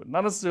gluten-free, but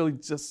not necessarily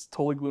just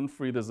totally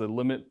gluten-free. There's a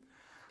limit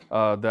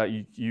that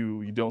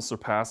you don't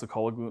surpass to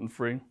call it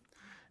gluten-free.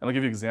 And I'll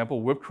give you an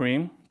example. Whipped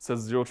cream says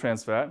 0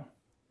 trans fat,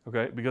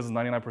 okay, because it's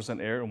 99%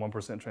 air and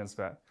 1% trans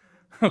fat,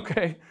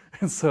 okay?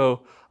 And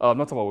so, I'm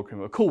not talking about whipped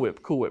cream, but Cool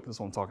Whip is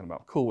what I'm talking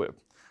about, Cool Whip.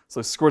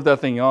 So squirt that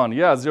thing on,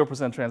 yeah,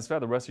 0% trans fat,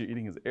 the rest of you're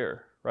eating is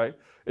air, right?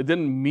 It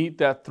didn't meet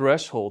that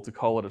threshold to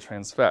call it a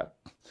trans fat.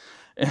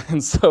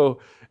 And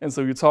so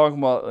you're talking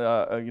about,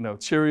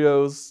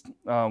 Cheerios,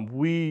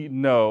 we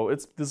know,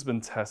 this has been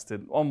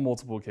tested on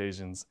multiple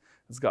occasions.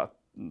 It's got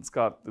some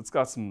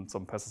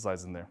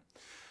pesticides in there.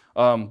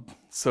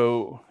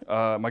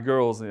 My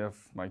girls,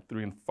 my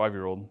 3 and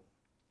 5-year-old,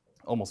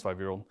 almost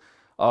 5-year-old,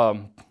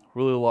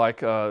 really like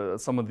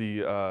some of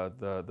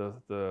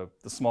the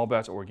small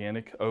batch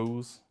organic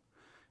O's.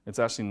 It's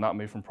actually not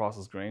made from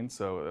processed grains,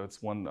 so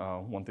it's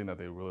one thing that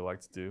they really like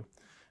to do.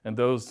 And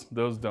those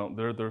don't,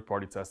 they're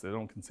third-party tested. They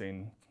don't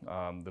contain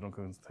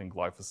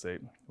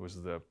glyphosate, which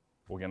is the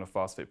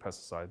organophosphate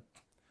pesticide.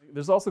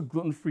 There's also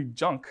gluten-free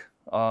junk.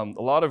 A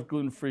lot of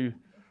gluten-free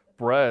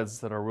breads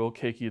that are real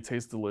cakey, it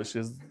tastes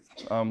delicious.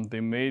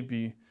 They may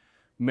be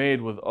made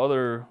with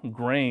other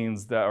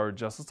grains that are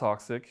just as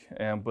toxic,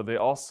 but they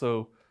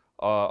also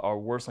are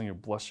worse on your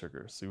blood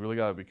sugar. So you really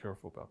got to be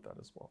careful about that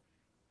as well.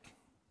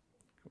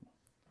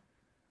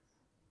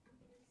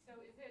 So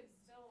is it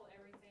still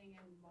everything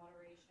in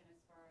moderation as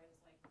far as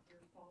like you're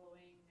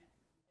following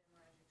hemorrhagic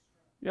stroke?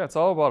 Yeah, it's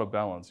all about a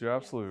balance. You're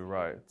absolutely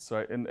right.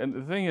 So, and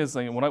the thing is,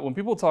 like, when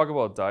people talk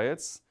about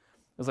diets,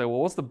 it's like, well,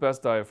 what's the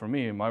best diet for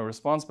me? And my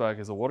response back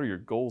is, well, what are your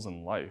goals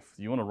in life?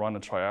 Do you want to run a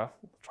triathlon,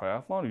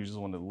 or you just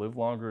want to live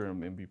longer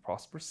and be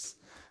prosperous,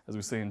 as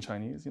we say in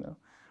Chinese,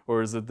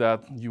 Or is it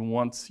that you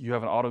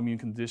have an autoimmune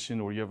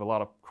condition, or you have a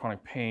lot of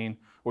chronic pain,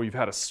 or you've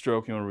had a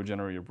stroke, you want to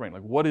regenerate your brain?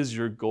 Like, what is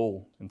your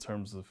goal in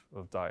terms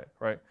of diet,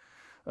 right?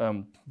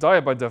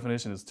 Diet, by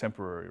definition, is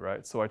temporary,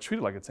 right? So I treat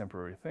it like a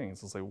temporary thing.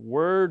 So it's like,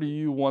 where do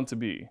you want to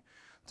be?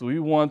 Do we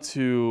want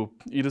to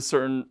eat a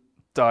certain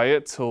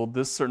diet till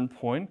this certain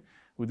point?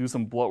 We do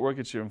some blood work,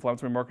 get your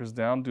inflammatory markers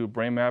down, do a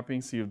brain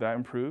mapping, see if that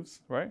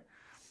improves, right?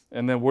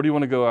 And then where do you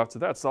want to go after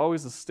that? It's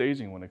always a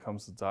staging when it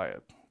comes to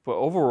diet. But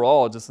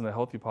overall, just in a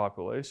healthy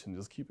population,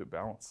 just keep it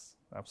balanced,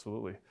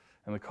 absolutely.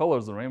 And the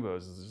colors of the rainbow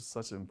is just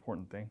such an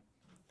important thing.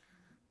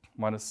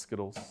 Minus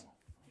Skittles.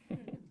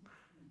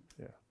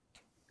 Yeah.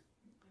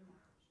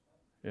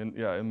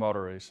 In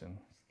moderation.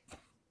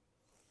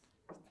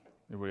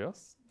 Anybody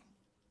else?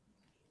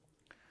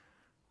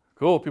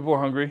 Cool, people are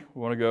hungry,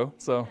 we want to go,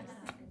 so.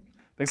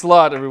 Thanks a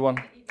lot,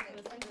 everyone.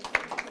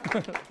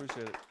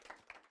 Appreciate it.